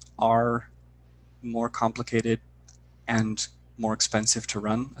browsers are more complicated and more expensive to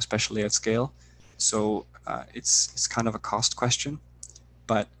run, especially at scale. So it's kind of a cost question.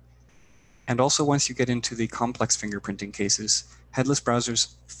 And also once you get into the complex fingerprinting cases, headless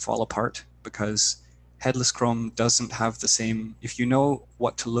browsers fall apart because headless Chrome doesn't have the same, if you know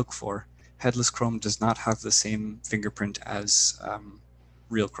what to look for, headless Chrome does not have the same fingerprint as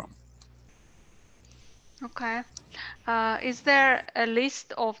real Chrome. Okay. Is there a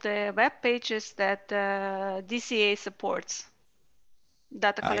list of the web pages that DCA supports?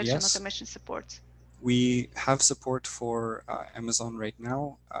 Data collection automation supports. We have support for Amazon right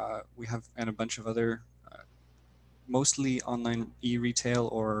now. We have and a bunch of other, mostly online e-retail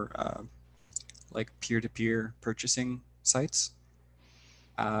or like peer-to-peer purchasing sites.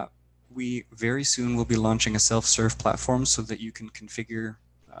 We very soon will be launching a self-serve platform so that you can configure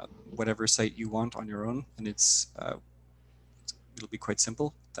whatever site you want on your own, and it'll be quite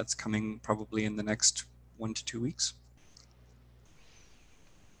simple. That's coming probably in the next 1 to 2 weeks.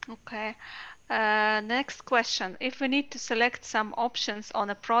 Okay. Next question. If we need to select some options on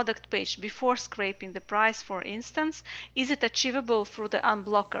a product page before scraping the price, for instance, is it achievable through the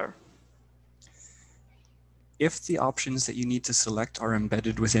unblocker? If the options that you need to select are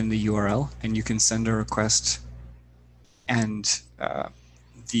embedded within the URL and you can send a request and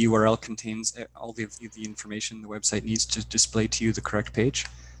the URL contains all the information the website needs to display to you the correct page,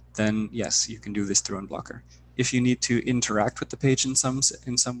 then yes, you can do this through unblocker. If you need to interact with the page in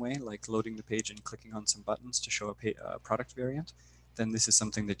some way, like loading the page and clicking on some buttons to show a product variant, then this is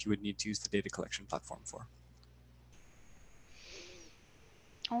something that you would need to use the data collection platform for.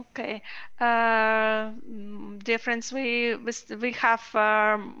 Okay, dear friends, we have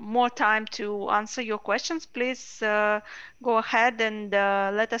more time to answer your questions. Please go ahead and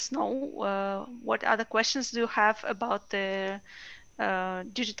let us know what other questions do you have about the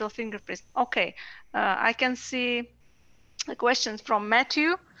digital fingerprints. Okay, I can see a question from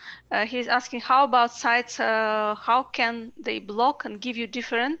Matthew. He's asking, how about sites? How can they block and give you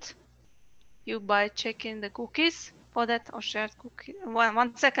different by checking the cookies for that or shared cookie?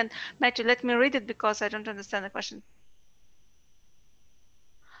 One second, Matthew, let me read it because I don't understand the question.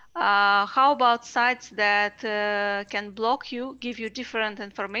 How about sites that can block you, give you different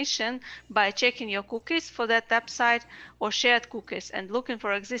information by checking your cookies for that website or shared cookies and looking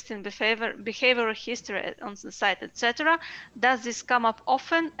for existing behavioral history on the site, etc.? Does this come up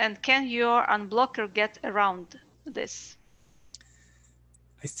often, and can your unblocker get around this?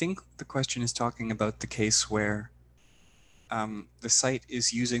 I think the question is talking about the case where the site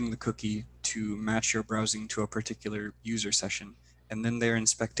is using the cookie to match your browsing to a particular user session, and then they're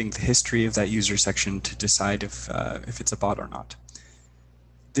inspecting the history of that user section to decide if it's a bot or not.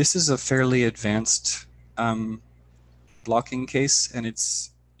 This is a fairly advanced blocking case, and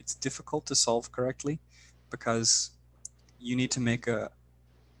it's difficult to solve correctly because you need to make a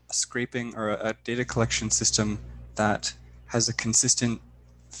scraping or a data collection system that has a consistent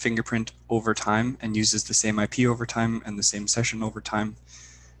fingerprint over time and uses the same IP over time and the same session over time.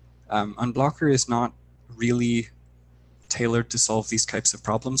 Unblocker is not really tailored to solve these types of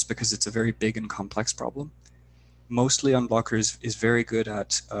problems because it's a very big and complex problem. Mostly Unblocker is very good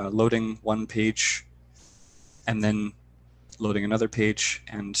at loading one page and then loading another page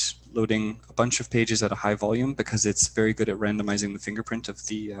and loading a bunch of pages at a high volume because it's very good at randomizing the fingerprint of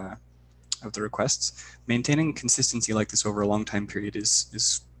the requests. Maintaining consistency like this over a long time period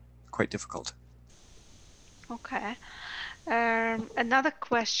is quite difficult. Okay. Another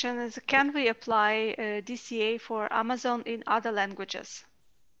question is, can we apply DCA for Amazon in other languages?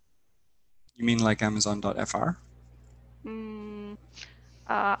 You mean like Amazon.fr?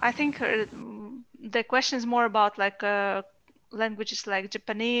 I think the question is more about like languages like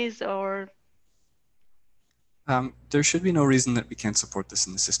Japanese or. There should be no reason that we can't support this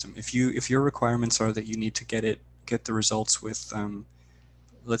in the system. If your requirements are that you need to get the results with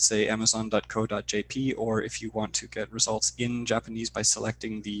let's say amazon.co.jp, or if you want to get results in Japanese by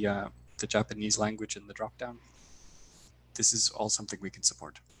selecting the Japanese language in the dropdown, this is all something we can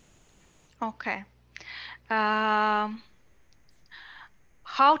support. Okay. How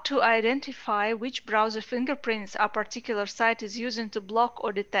to identify which browser fingerprints a particular site is using to block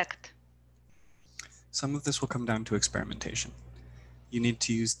or detect? Some of this will come down to experimentation. You need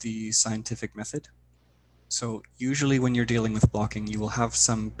to use the scientific method. So usually when you're dealing with blocking, you will have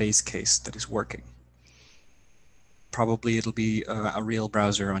some base case that is working. Probably it'll be a real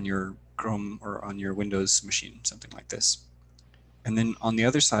browser on your Chrome or on your Windows machine, something like this. And then on the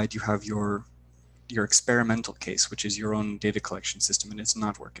other side, you have your experimental case, which is your own data collection system, and it's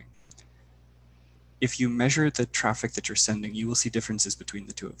not working. If you measure the traffic that you're sending, you will see differences between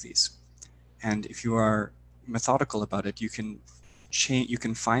the two of these. And if you are methodical about it, you can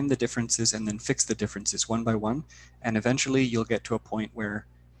find the differences and then fix the differences one by one, and eventually you'll get to a point where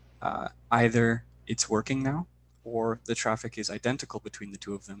either it's working now or the traffic is identical between the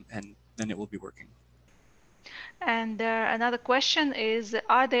two of them, and then it will be working. And another question is,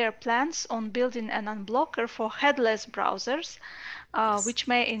 are there plans on building an unblocker for headless browsers, Yes. which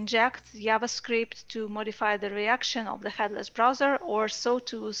may inject JavaScript to modify the reaction of the headless browser or so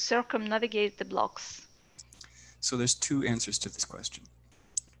to circumnavigate the blocks? So there's two answers to this question.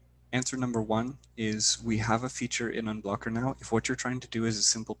 Answer number one is we have a feature in Unblocker now. If what you're trying to do is a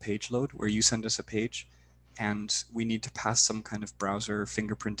simple page load where you send us a page and we need to pass some kind of browser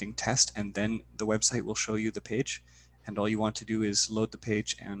fingerprinting test, and then the website will show you the page, and all you want to do is load the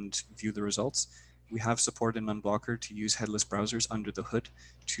page and view the results, we have support in Unblocker to use headless browsers under the hood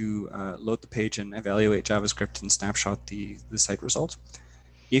to load the page and evaluate JavaScript and snapshot the site result.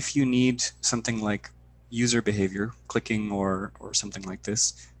 If you need something like user behavior, clicking or something like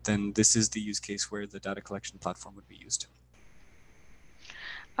this, then this is the use case where the data collection platform would be used.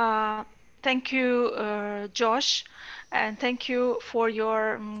 Thank you, Josh, and thank you for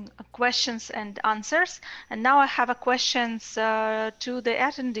your questions and answers. And now I have a questions to the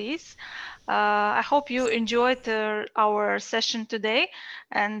attendees. I hope you enjoyed our session today,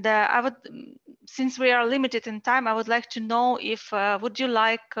 and I would, since we are limited in time, I would like to know if would you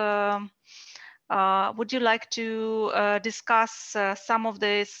like to discuss some of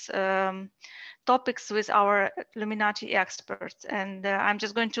these topics with our Luminati experts. And I'm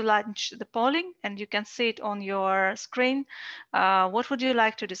just going to launch the polling and you can see it on your screen. What would you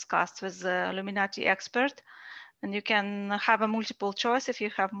like to discuss with the Luminati expert? And you can have a multiple choice if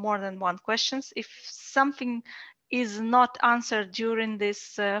you have more than one questions. If something is not answered during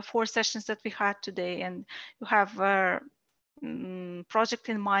these 4 sessions that we had today and you have project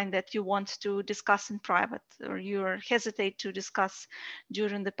in mind that you want to discuss in private or you hesitate to discuss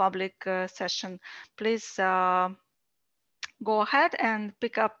during the public session, please go ahead and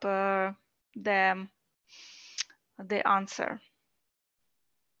pick up the answer.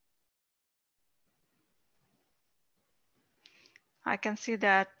 I can see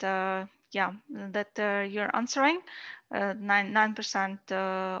that yeah, that you're answering. 9%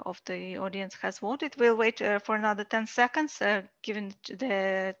 of the audience has voted. We'll wait for another 10 seconds, giving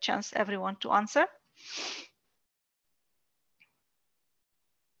the chance everyone to answer.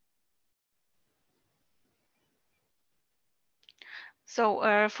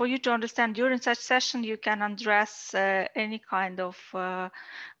 So for you to understand, during such session, you can address any kind of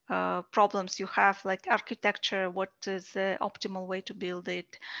problems you have, like architecture, what is the optimal way to build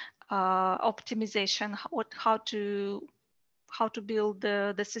it, optimization, how to build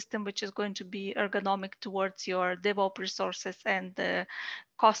the system which is going to be ergonomic towards your DevOps resources and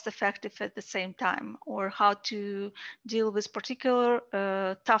cost effective at the same time, or how to deal with particular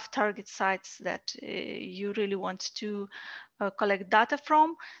tough target sites that you really want to collect data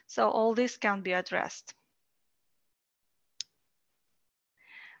from. So all this can be addressed.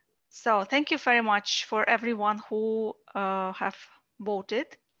 So thank you very much for everyone who have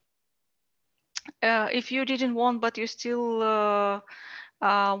voted. If you didn't want, but you still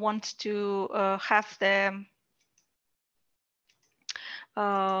want to have the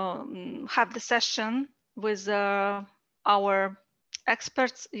session with our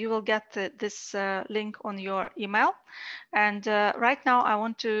experts, you will get this link on your email. And right now I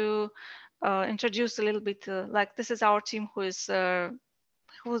want to introduce a little bit, like this is our team who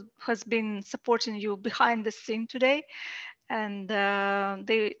has been supporting you behind the scene today, and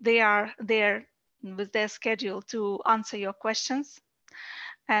they are there with their schedule to answer your questions.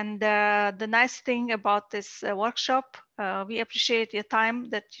 And the nice thing about this workshop, we appreciate your time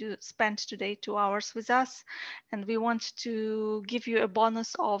that you spent today, 2 hours with us, and we want to give you a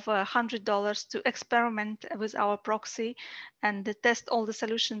bonus of $100 to experiment with our proxy and test all the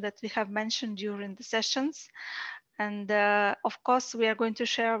solutions that we have mentioned during the sessions. And of course, we are going to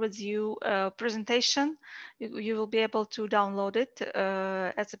share with you a presentation. You will be able to download it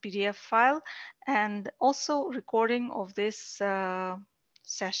as a PDF file, and also recording of this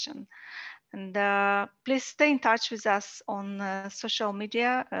session. And please stay in touch with us on social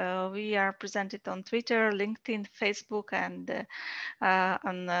media. We are presented on Twitter, LinkedIn, Facebook, and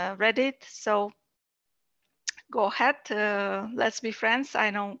on Reddit. So go ahead, let's be friends.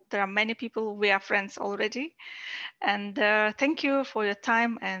 I know there are many people, we are friends already. And thank you for your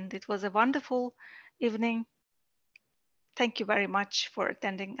time, and it was a wonderful evening. Thank you very much for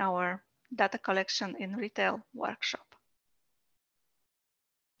attending our data collection in retail workshop.